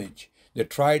image. They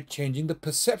tried changing the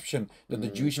perception that the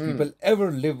Jewish people ever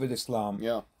live with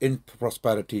Islam in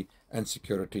prosperity and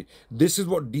security. This is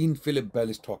what Dean Philip Bell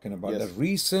is talking about. The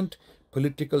recent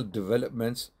political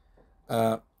developments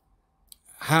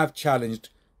have challenged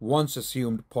once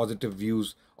assumed positive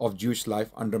views of Jewish life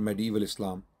under medieval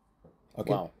Islam.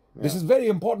 Okay. Wow. This is very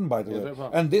important, by the way.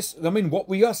 And this, I mean, what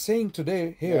we are saying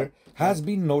today here has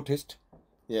been noticed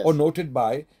or noted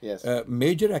by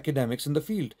major academics in the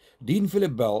field. Dean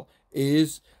Philip Bell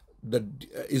is a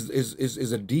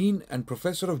dean and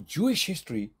professor of Jewish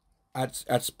history at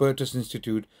Spertus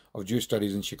Institute of Jewish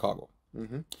Studies in Chicago.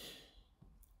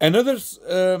 Another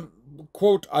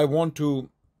quote I want to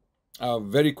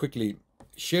very quickly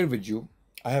share with you,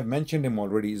 I have mentioned him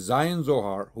already, Zion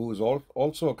Zohar, who is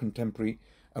also a contemporary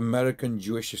American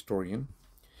Jewish historian.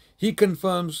 He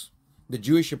confirms the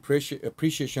Jewish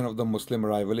appreciation of the Muslim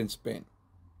arrival in Spain.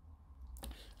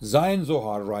 Zion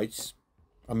Zohar writes,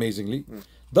 amazingly,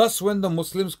 thus when the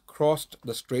Muslims crossed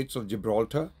the Straits of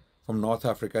Gibraltar from North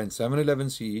Africa in 711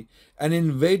 CE and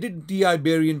invaded the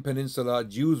Iberian Peninsula,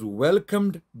 Jews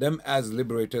welcomed them as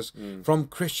liberators from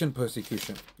Christian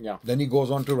persecution. Then he goes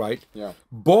on to write,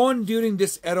 born during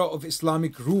this era of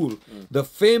Islamic rule, the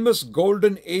famous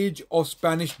golden age of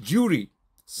Spanish Jewry,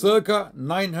 circa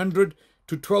 900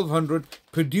 to 1200,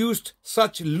 produced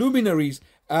such luminaries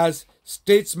as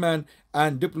statesman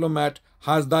and diplomat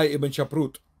Hasdai ibn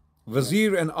Shaprut,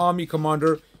 Vizier and army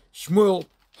commander Shmuel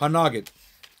Hanagid,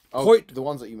 the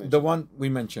ones that you mentioned. The one we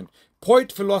mentioned.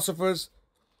 Poet philosophers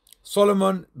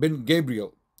Solomon bin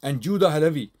Gabriel and Judah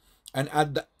Halevi, and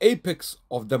at the apex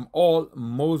of them all,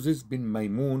 Moses bin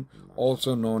Maimun,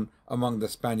 also known among the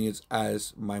Spaniards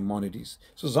as Maimonides.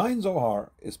 So Zion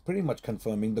Zohar is pretty much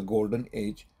confirming the golden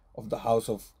age of the house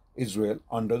of Israel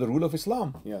under the rule of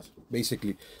Islam.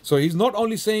 Basically. So he's not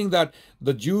only saying that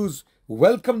the Jews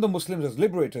welcomed the Muslims as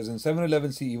liberators in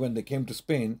 711 CE when they came to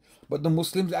Spain, but the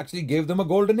Muslims actually gave them a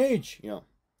golden age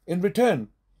in return.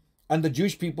 And the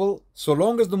Jewish people, so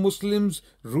long as the Muslims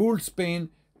ruled Spain,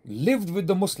 lived with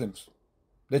the Muslims.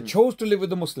 They chose to live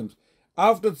with the Muslims.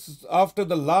 After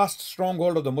the last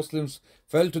stronghold of the Muslims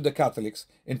fell to the Catholics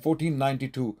in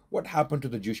 1492, what happened to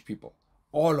the Jewish people?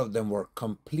 All of them were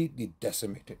completely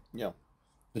decimated.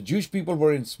 The Jewish people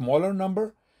were in smaller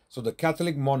number, so the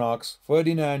Catholic monarchs,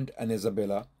 Ferdinand and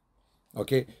Isabella,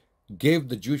 okay, gave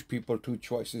the Jewish people two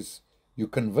choices. You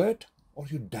convert or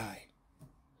you die.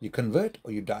 You convert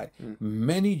or you die.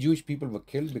 Many Jewish people were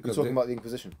killed because You're talking about the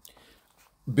Inquisition.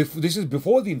 this is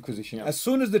before the Inquisition. Yeah. As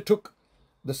soon as they took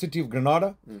the city of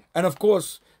Granada, and of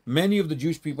course, many of the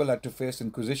Jewish people had to face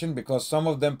Inquisition because some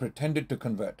of them pretended to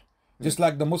convert, just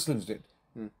like the Muslims did.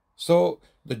 So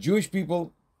the Jewish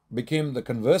people became the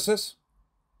conversos,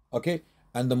 okay,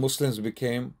 and the Muslims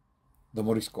became the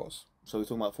Moriscos. So we're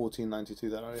talking about 1492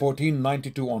 that area?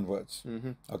 1492 onwards.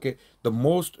 Okay, the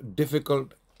most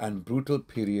difficult and brutal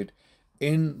period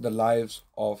in the lives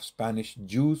of Spanish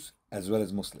Jews as well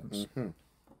as Muslims.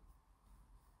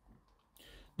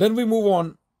 Then we move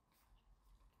on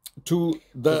to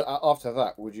the... After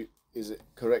that, is it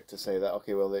correct to say that,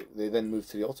 okay, well, they then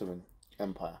moved to the Ottoman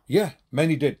Empire? Yeah,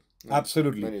 many did.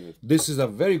 Absolutely. Many did. This is a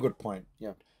very good point.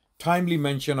 Yeah. Timely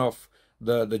mention of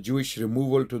the Jewish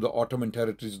removal to the Ottoman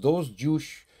territories. Those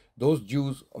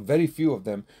Jews, very few of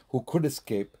them who could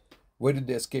escape, where did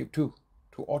they escape to?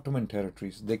 To Ottoman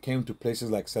territories. They came to places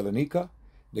like Salonika.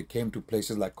 They came to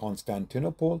places like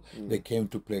Constantinople. They came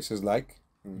to places like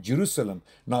Jerusalem.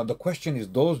 Now the question is,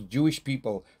 those Jewish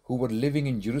people who were living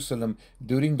in Jerusalem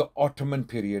during the Ottoman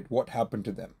period, what happened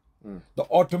to them? The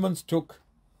Ottomans took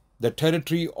the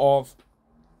territory of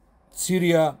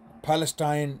Syria,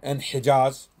 Palestine and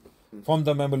Hijaz from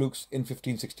the Mamelukes in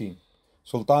 1516.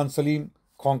 Sultan Salim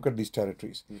conquered these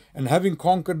territories. And having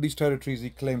conquered these territories, he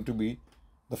claimed to be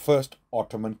the first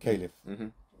Ottoman caliph.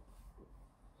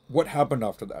 What happened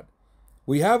after that?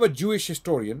 We have a Jewish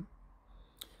historian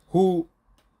who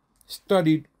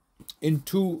studied in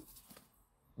 2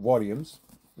 volumes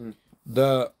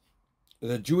the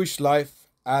Jewish life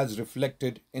as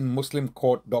reflected in Muslim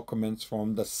court documents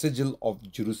from the Sigil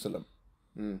of Jerusalem.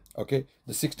 Okay,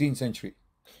 the 16th century.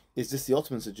 Is this the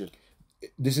Ottoman sigil?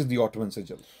 This is the Ottoman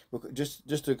Sigil. Look,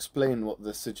 just to explain what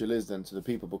the sigil is then to the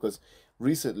people, because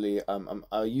recently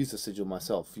I used the sigil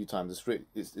myself a few times.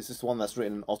 It's this one that's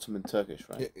written in Ottoman Turkish,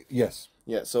 right? Yes.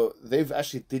 Yeah, so they've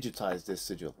actually digitized this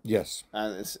sigil. Yes.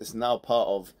 And it's now part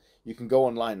of, you can go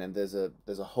online and there's a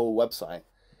whole website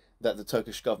that the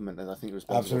Turkish government is, I think,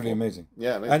 responsible Absolutely for. amazing.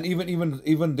 Yeah, amazing. And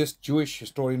even this Jewish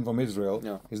historian from Israel,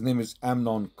 Yeah. his name is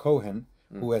Amnon Cohen,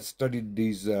 who has studied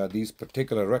these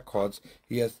particular records.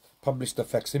 He has published the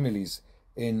facsimiles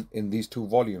in these 2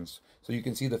 volumes. So you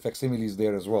can see the facsimiles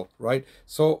there as well, right?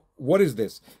 So what is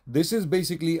this? This is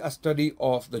basically a study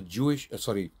of the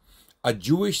a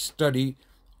Jewish study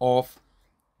of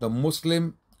the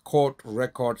Muslim court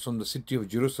records from the city of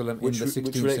Jerusalem in the 16th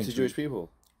which relate century. to Jewish people.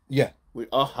 Yeah.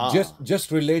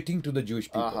 Just relating to the Jewish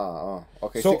people.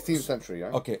 Okay, So- 16th century,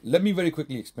 right? Okay, let me very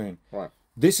quickly explain. Right.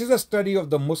 This is a study of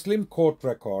the Muslim court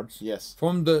records Yes.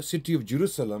 from the city of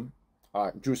Jerusalem, All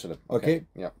right, Jerusalem. Okay.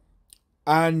 Yeah.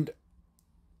 and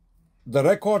the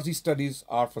records he studies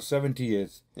are for 70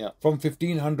 years, Yeah. from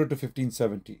 1500 to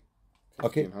 1570.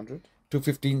 Okay, 1500. to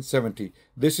 1570.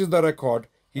 This is the record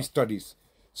he studies.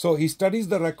 So he studies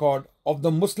the record of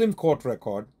the Muslim court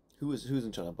record. Who's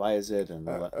in charge? Bayezid and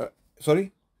all that.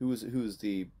 Sorry, Who's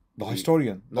the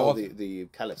historian. No, The the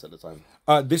caliphs at the time.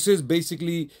 This is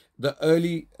basically the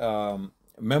early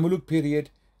Mamluk period,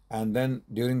 and then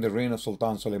during the reign of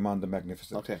Sultan Suleiman the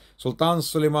Magnificent. Okay. Sultan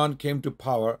Suleiman came to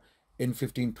power in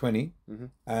 1520,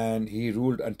 and he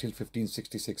ruled until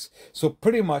 1566. So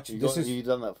pretty much You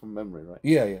done that from memory, right?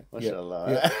 yeah.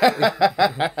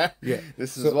 Mashallah. Yeah.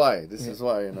 This is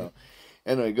why, you know.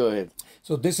 Anyway, go ahead.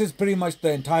 So this is pretty much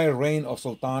the entire reign of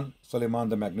Sultan Suleiman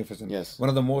the Magnificent. Yes. One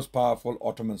of the most powerful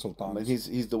Ottoman But sultans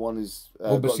he's the one who's who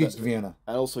got besieged that- Vienna.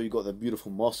 And also you got the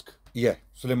beautiful mosque. Yeah,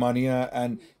 Suleimania,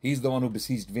 and he's the one who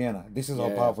besieged Vienna. This is how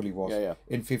Yeah, powerful he was. yeah.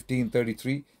 In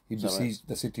 1533, he that right? besieged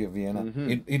the city of Vienna.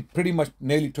 It pretty much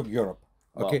nearly took Europe.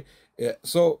 Wow. Okay,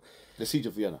 so The siege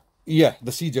of Vienna. yeah,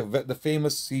 the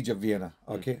famous siege of Vienna.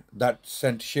 Okay, that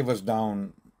sent shivers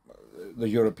down the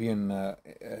European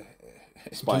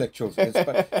intellectuals,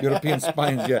 European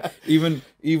spines. Yeah, even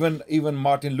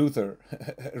Martin Luther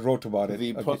wrote about it.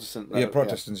 The Protestant, yeah,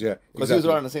 Protestants. Yeah, Because he was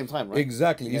around at the same time, right?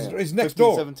 Exactly. Yeah, He's next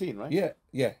door. 1517, right?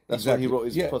 Yeah. That's exactly. when he wrote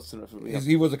his yeah. Protestant Reformation.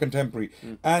 He was a contemporary,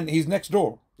 and he's next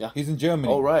door. Yeah. He's in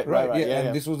Germany. Oh, right. Yeah, Yeah, and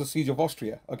yeah. this was the siege of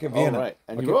Austria. Okay, Oh, Vienna. right.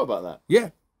 And he Okay. wrote about that. Yeah,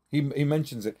 he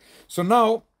mentions it. So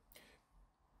now,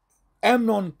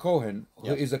 Amnon Cohen, who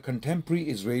Yeah. is a contemporary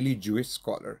Israeli Jewish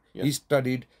scholar, Yeah. he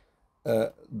studied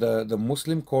the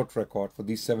Muslim court record for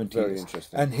these 70 Very years.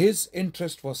 interesting. And his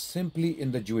interest was simply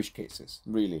in the Jewish cases.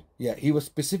 Really? Yeah, he was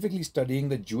specifically studying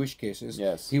the Jewish cases.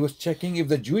 Yes. He was checking if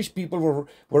the Jewish people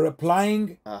were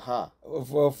applying Aha.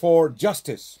 for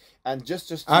justice And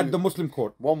just at the Muslim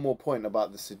court. one more point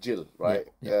about the sigil, right?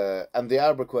 And the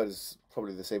Arabic word is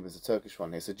probably the same as the Turkish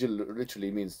one here. Sigil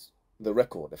literally means the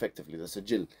record, effectively, the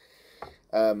sigil.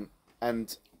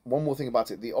 And one more thing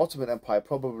about it, the Ottoman Empire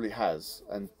probably has,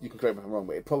 and you can correct me if I'm wrong,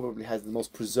 but it probably has the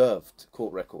most preserved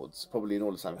court records, probably in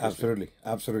all Islamic history. Absolutely,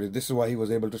 absolutely. This is why he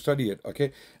was able to study it,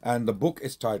 okay? And the book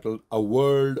is titled A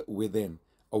World Within.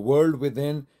 A World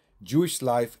Within, Jewish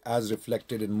Life as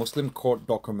Reflected in Muslim Court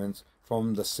Documents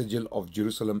from the Sigil of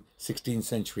Jerusalem, 16th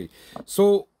century.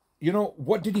 So, you know,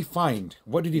 what did he find?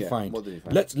 What did he find? What did he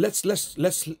find?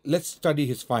 Let's study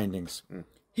his findings.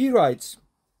 He writes,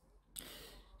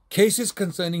 cases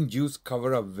concerning Jews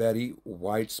cover a very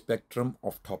wide spectrum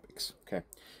of topics. Okay.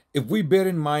 If we bear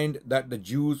in mind that the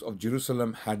Jews of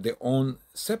Jerusalem had their own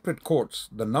separate courts,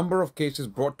 the number of cases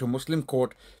brought to Muslim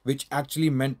court which actually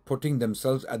meant putting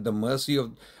themselves at the mercy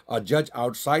of a judge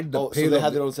outside the pale so they of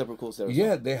had their own separate courts there as well?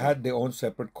 Yeah, they had their own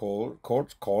separate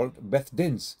courts called Beth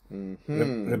Dins.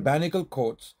 Rabbinical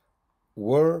courts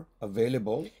were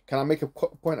available. Can I make a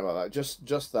point about that?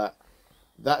 Just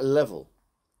that level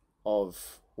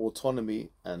of autonomy,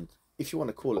 and if you want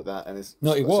to call it that, and it's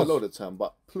No, it it's was. a loaded term,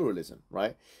 but pluralism,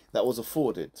 right? That was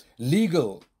afforded.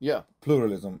 Legal Yeah.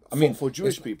 pluralism. I mean, For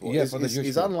Jewish it's- people, yeah, is for the Jewish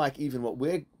is people. unlike even what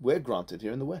we're granted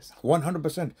here in the West.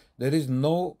 100%. There is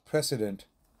no precedent.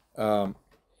 There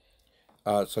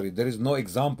is no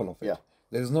example of it. Yeah.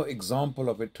 There is no example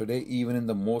of it today, even in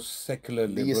the most secular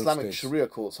liberal The Islamic states. Sharia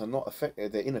courts are not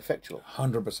effective; they're ineffectual.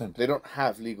 100%. They don't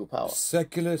have legal power.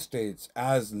 Secular states,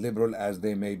 as liberal as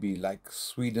they may be, like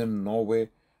Sweden, Norway,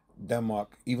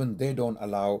 Denmark, even they don't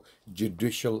allow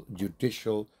judicial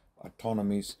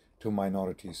autonomies to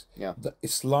minorities. Yeah. The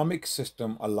Islamic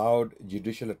system allowed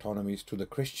judicial autonomies to the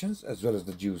Christians as well as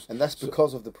the Jews. And that's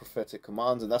because of the prophetic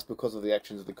commands, and that's because of the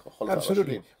actions of the Khalifa.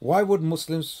 Absolutely. Why would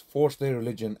Muslims force their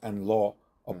religion and law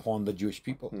upon the Jewish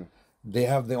people? They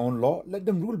have their own law. Let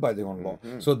them rule by their own law.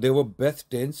 So there were Beth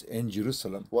Dins in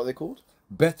Jerusalem. What are they called?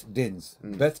 Beth Dins.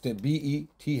 Beth Dins.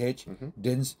 B-E-T-H.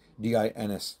 Dins.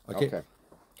 D-I-N-S. Okay.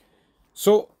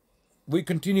 So we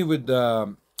continue with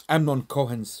Amnon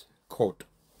Cohen's quote.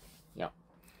 Yeah.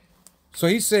 So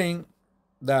he's saying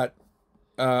that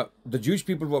the Jewish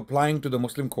people were applying to the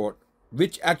Muslim court,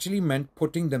 which actually meant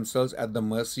putting themselves at the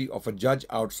mercy of a judge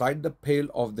outside the pale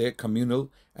of their communal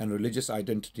and religious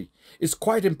identity. It's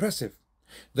quite impressive.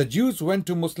 The Jews went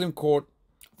to Muslim court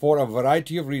for a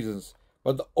variety of reasons,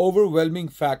 but the overwhelming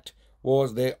fact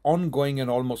was their ongoing and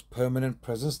almost permanent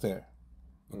presence there.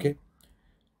 Okay?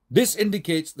 This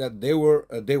indicates that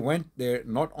they went there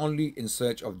not only in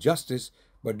search of justice,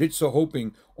 but did so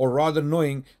hoping, or rather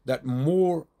knowing, that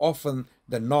more often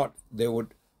than not they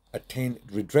would attain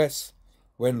redress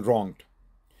when wronged.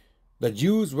 The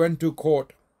Jews went to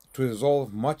court to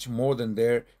resolve much more than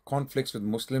their conflicts with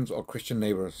Muslims or Christian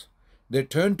neighbors. They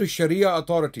turned to Sharia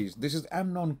authorities. This is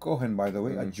Amnon Cohen, by the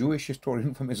way, a Jewish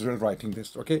historian from Israel writing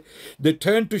this, okay? They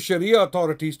turned to Sharia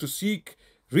authorities to seek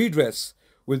redress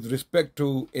with respect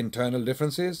to internal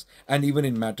differences and even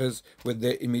in matters with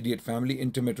their immediate family,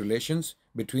 intimate relations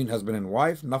between husband and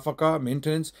wife, nafaka,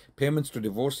 maintenance, payments to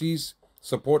divorcees,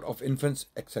 support of infants,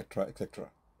 etc., etc.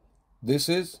 This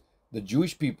is the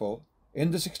Jewish people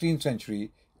in the 16th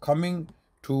century coming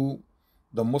to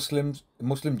the Muslim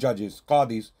judges,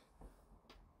 qadis,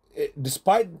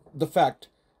 despite the fact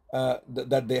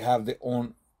that they have their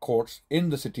own courts in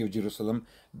the city of Jerusalem,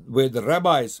 where the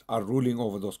rabbis are ruling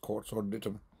over those courts or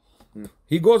determine.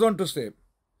 He goes on to say,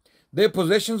 their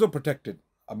possessions are protected.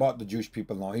 About the Jewish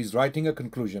people now, he's writing a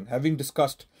conclusion, having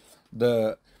discussed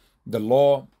the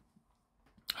law,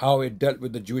 how it dealt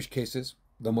with the Jewish cases,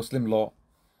 the Muslim law,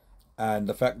 and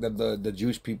the fact that the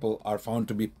Jewish people are found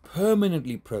to be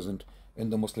permanently present in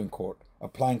the Muslim court,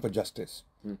 applying for justice.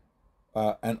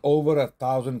 And over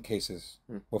 1,000 cases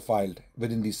were filed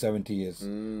within these 70 years.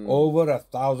 Over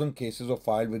 1,000 cases were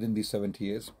filed within these 70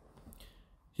 years.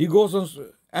 He goes on,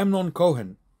 Amnon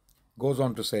Cohen goes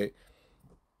on to say,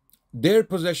 their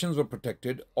possessions were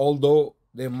protected, although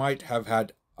they might have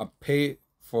had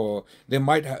they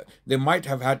might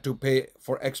have had to pay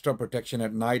for extra protection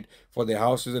at night for their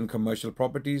houses and commercial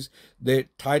properties. Their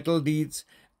title deeds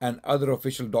and other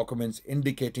official documents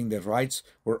indicating their rights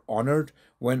were honored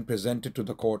when presented to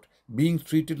the court, being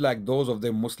treated like those of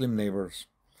their Muslim neighbors.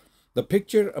 The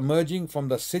picture emerging from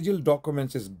the sigil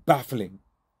documents is baffling.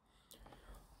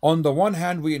 On the one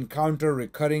hand, we encounter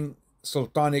recurring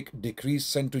sultanic decrees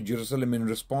sent to Jerusalem in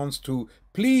response to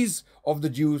pleas of the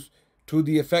Jews to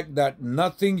the effect that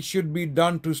nothing should be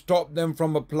done to stop them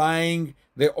from applying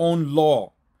their own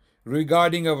law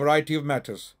regarding a variety of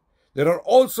matters. There are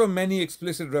also many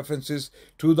explicit references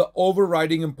to the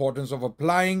overriding importance of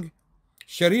applying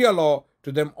Sharia law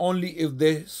to them only if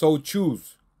they so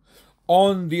choose.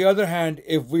 On the other hand,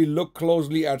 if we look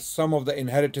closely at some of the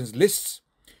inheritance lists,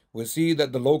 we see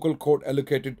that the local court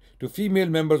allocated to female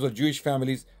members of Jewish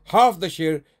families half the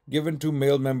share given to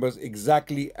male members,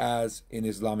 exactly as in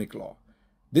Islamic law.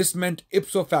 This meant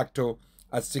ipso facto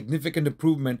a significant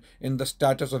improvement in the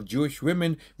status of Jewish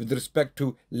women with respect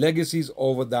to legacies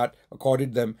over that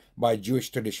accorded them by Jewish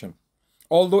tradition,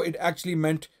 although it actually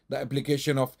meant the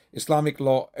application of Islamic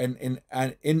law in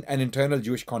an internal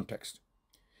Jewish context.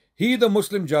 He, the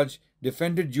Muslim judge,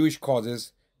 defended Jewish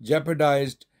causes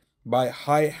jeopardized by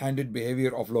high-handed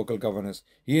behavior of local governors.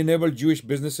 He enabled Jewish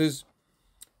business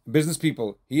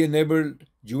people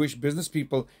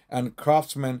and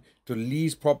craftsmen to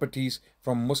lease properties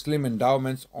from Muslim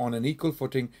endowments on an equal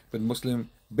footing with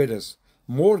Muslim bidders.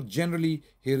 More generally,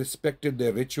 he respected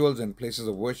their rituals and places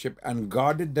of worship and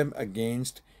guarded them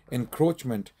against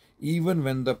encroachment, even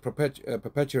when the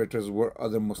perpetrators were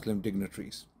other Muslim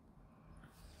dignitaries.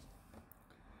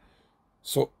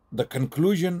 So the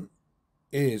conclusion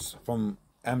is from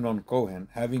Amnon Cohen,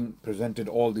 having presented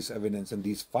all this evidence and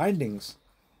these findings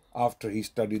after he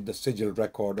studied the sigil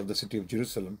record of the city of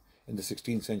Jerusalem in the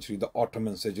 16th century, the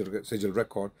Ottoman sigil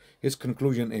record, his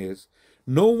conclusion is,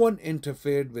 no one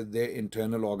interfered with their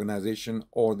internal organization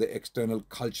or their external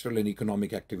cultural and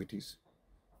economic activities.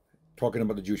 Talking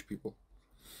about the Jewish people.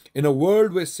 In a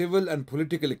world where civil and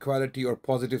political equality or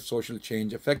positive social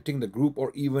change affecting the group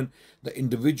or even the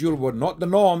individual were not the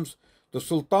norms, the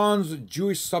Sultan's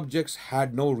Jewish subjects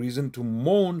had no reason to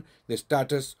mourn their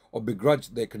status or begrudge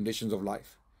their conditions of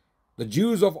life. The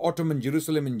Jews of Ottoman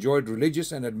Jerusalem enjoyed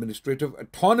religious and administrative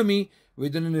autonomy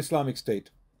within an Islamic state,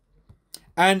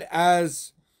 and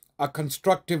as a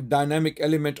constructive dynamic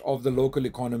element of the local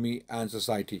economy and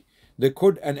society, they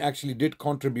could and actually did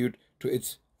contribute to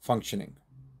its functioning.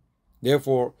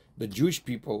 Therefore, the Jewish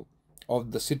people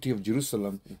of the city of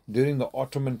Jerusalem during the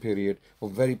Ottoman period were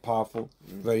very powerful,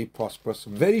 very prosperous,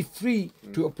 very free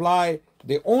to apply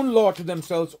their own law to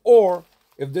themselves, or,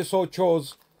 if they so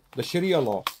chose, the Sharia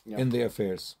law in their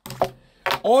affairs.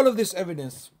 All of this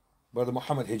evidence, Brother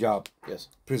Mohammed Hijab,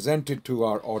 presented to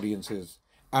our audiences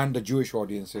and the Jewish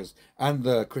audiences and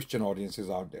the Christian audiences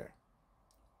out there.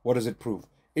 What does it prove?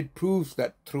 It proves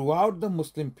that throughout the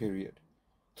Muslim period,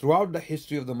 throughout the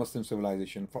history of the Muslim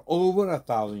civilization, for over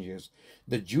 1,000 years,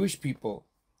 the Jewish people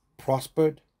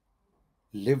prospered,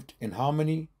 lived in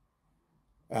harmony,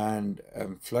 and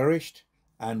flourished,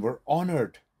 and were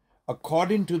honored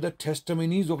according to the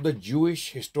testimonies of the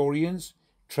Jewish historians,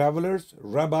 travelers,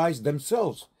 rabbis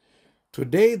themselves.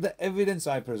 Today, the evidence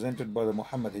I presented by the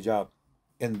Mohammed Hijab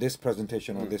in this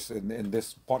presentation or in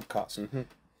this podcast,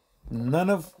 none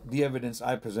of the evidence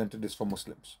I presented is for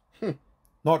Muslims.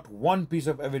 Not one piece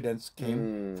of evidence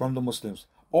came from the Muslims.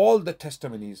 All the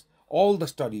testimonies, all the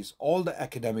studies, all the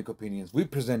academic opinions we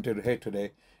presented here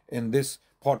today in this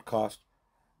podcast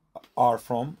are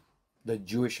from the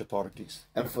Jewish authorities.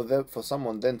 And for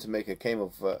someone then to make a claim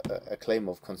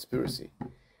of conspiracy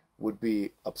would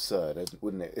be absurd,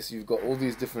 wouldn't it? So you've got all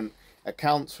these different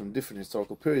accounts from different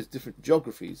historical periods, different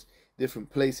geographies,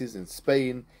 different places in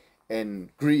Spain,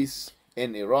 in Greece,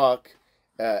 in Iraq,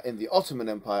 in the Ottoman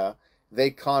Empire.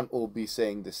 They can't all be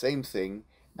saying the same thing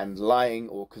and lying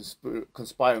or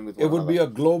conspiring with one another. It would be a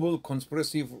global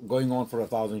conspiracy going on for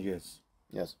 1,000 years.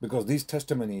 Yes. Because these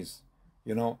testimonies,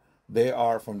 they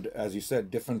are from, as you said,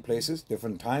 different places,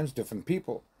 different times, different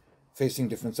people, facing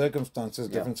different circumstances,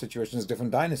 different situations,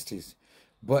 different dynasties.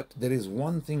 But there is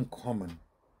one thing common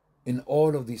in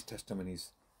all of these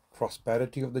testimonies: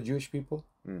 prosperity of the Jewish people,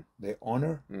 their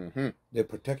honor, their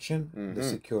protection, their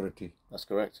security. That's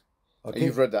correct. Okay? And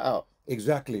you've read that out.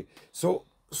 Exactly. So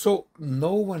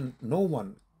no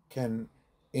one can,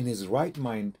 in his right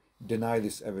mind, deny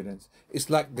this evidence. It's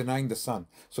like denying the sun.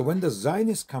 So when the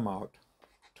Zionists come out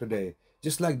today,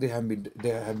 just like they have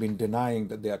been denying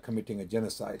that they are committing a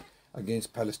genocide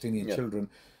against Palestinian children,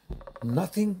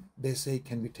 nothing they say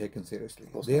can be taken seriously.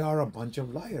 They are a bunch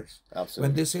of liars. Absolutely.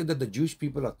 When they say that the Jewish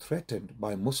people are threatened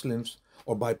by Muslims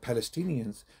or by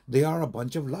Palestinians, they are a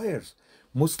bunch of liars.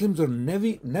 Muslims are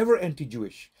never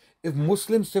anti-Jewish. If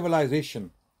Muslim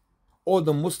civilization or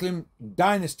the Muslim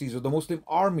dynasties or the Muslim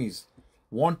armies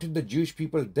wanted the Jewish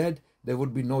people dead, there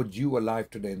would be no Jew alive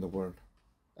today in the world.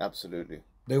 Absolutely.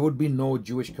 There would be no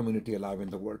Jewish community alive in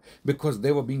the world, because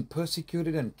they were being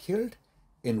persecuted and killed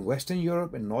in Western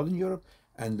Europe and Northern Europe,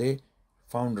 and they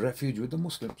found refuge with the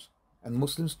Muslims. And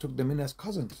Muslims took them in as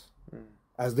cousins,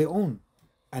 as their own,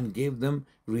 and gave them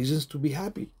reasons to be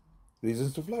happy,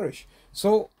 reasons to flourish.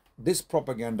 So this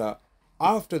propaganda,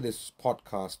 after this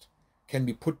podcast, can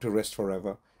be put to rest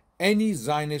forever. Any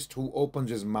Zionist who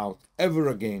opens his mouth ever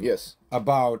again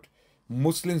about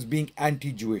Muslims being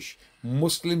anti-Jewish,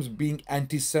 Muslims being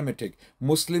anti-Semitic,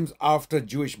 Muslims after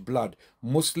Jewish blood,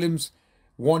 Muslims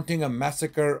wanting a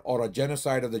massacre or a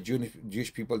genocide of the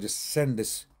Jewish people, just send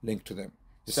this link to them.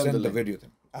 Just send the video to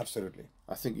them. Absolutely.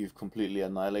 I think you've completely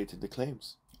annihilated the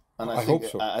claims. And I hope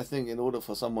so. I think in order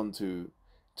for someone to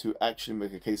actually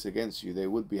make a case against you, they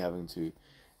would be having to,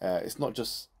 it's not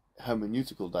just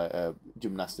hermeneutical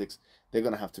gymnastics, they're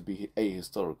going to have to be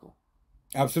ahistorical.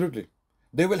 Absolutely.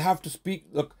 They will have to speak.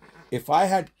 Look, if I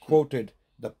had quoted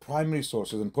the primary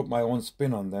sources and put my own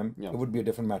spin on them, it would be a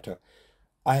different matter.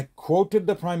 I quoted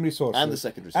the primary sources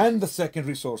and the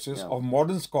secondary sources, of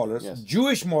modern scholars,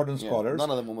 Jewish modern scholars.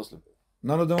 None of them were Muslim.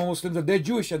 None of them are Muslims, and they're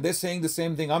Jewish, and they're saying the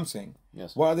same thing I'm saying.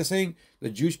 Yes. What are they saying? The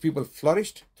Jewish people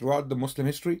flourished throughout the Muslim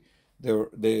history.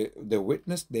 They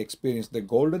witnessed, they experienced the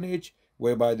golden age,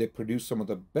 whereby they produced some of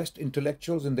the best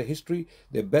intellectuals in the history,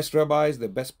 their best rabbis, their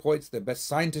best poets, their best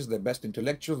scientists, their best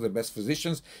intellectuals, their best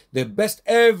physicians, their best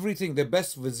everything, their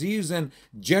best viziers and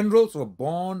generals were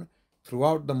born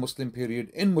throughout the Muslim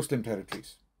period in Muslim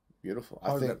territories. Beautiful.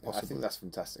 How is that possible? I think that's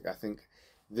fantastic. I think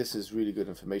this is really good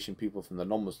information. People from the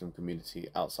non-Muslim community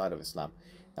outside of Islam,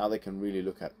 now they can really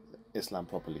look at Islam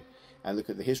properly and look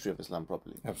at the history of Islam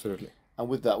properly. Absolutely. And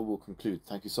with that, we will conclude.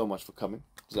 Thank you so much for coming.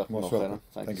 Most welcome.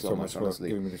 Thank you so much for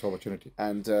giving me this opportunity.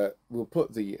 And we'll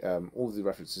put the all of the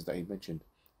references that he mentioned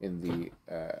in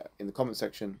the comment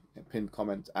section, pinned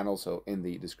comment, and also in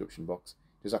the description box.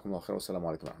 Jazakumullah khair. Wassalamu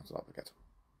alaikum wa rahmatullahi wa barakatuh.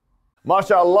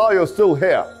 MashaAllah, you're still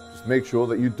here. Just make sure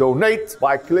that you donate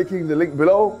by clicking the link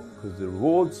below, because the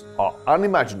rewards are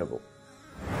unimaginable.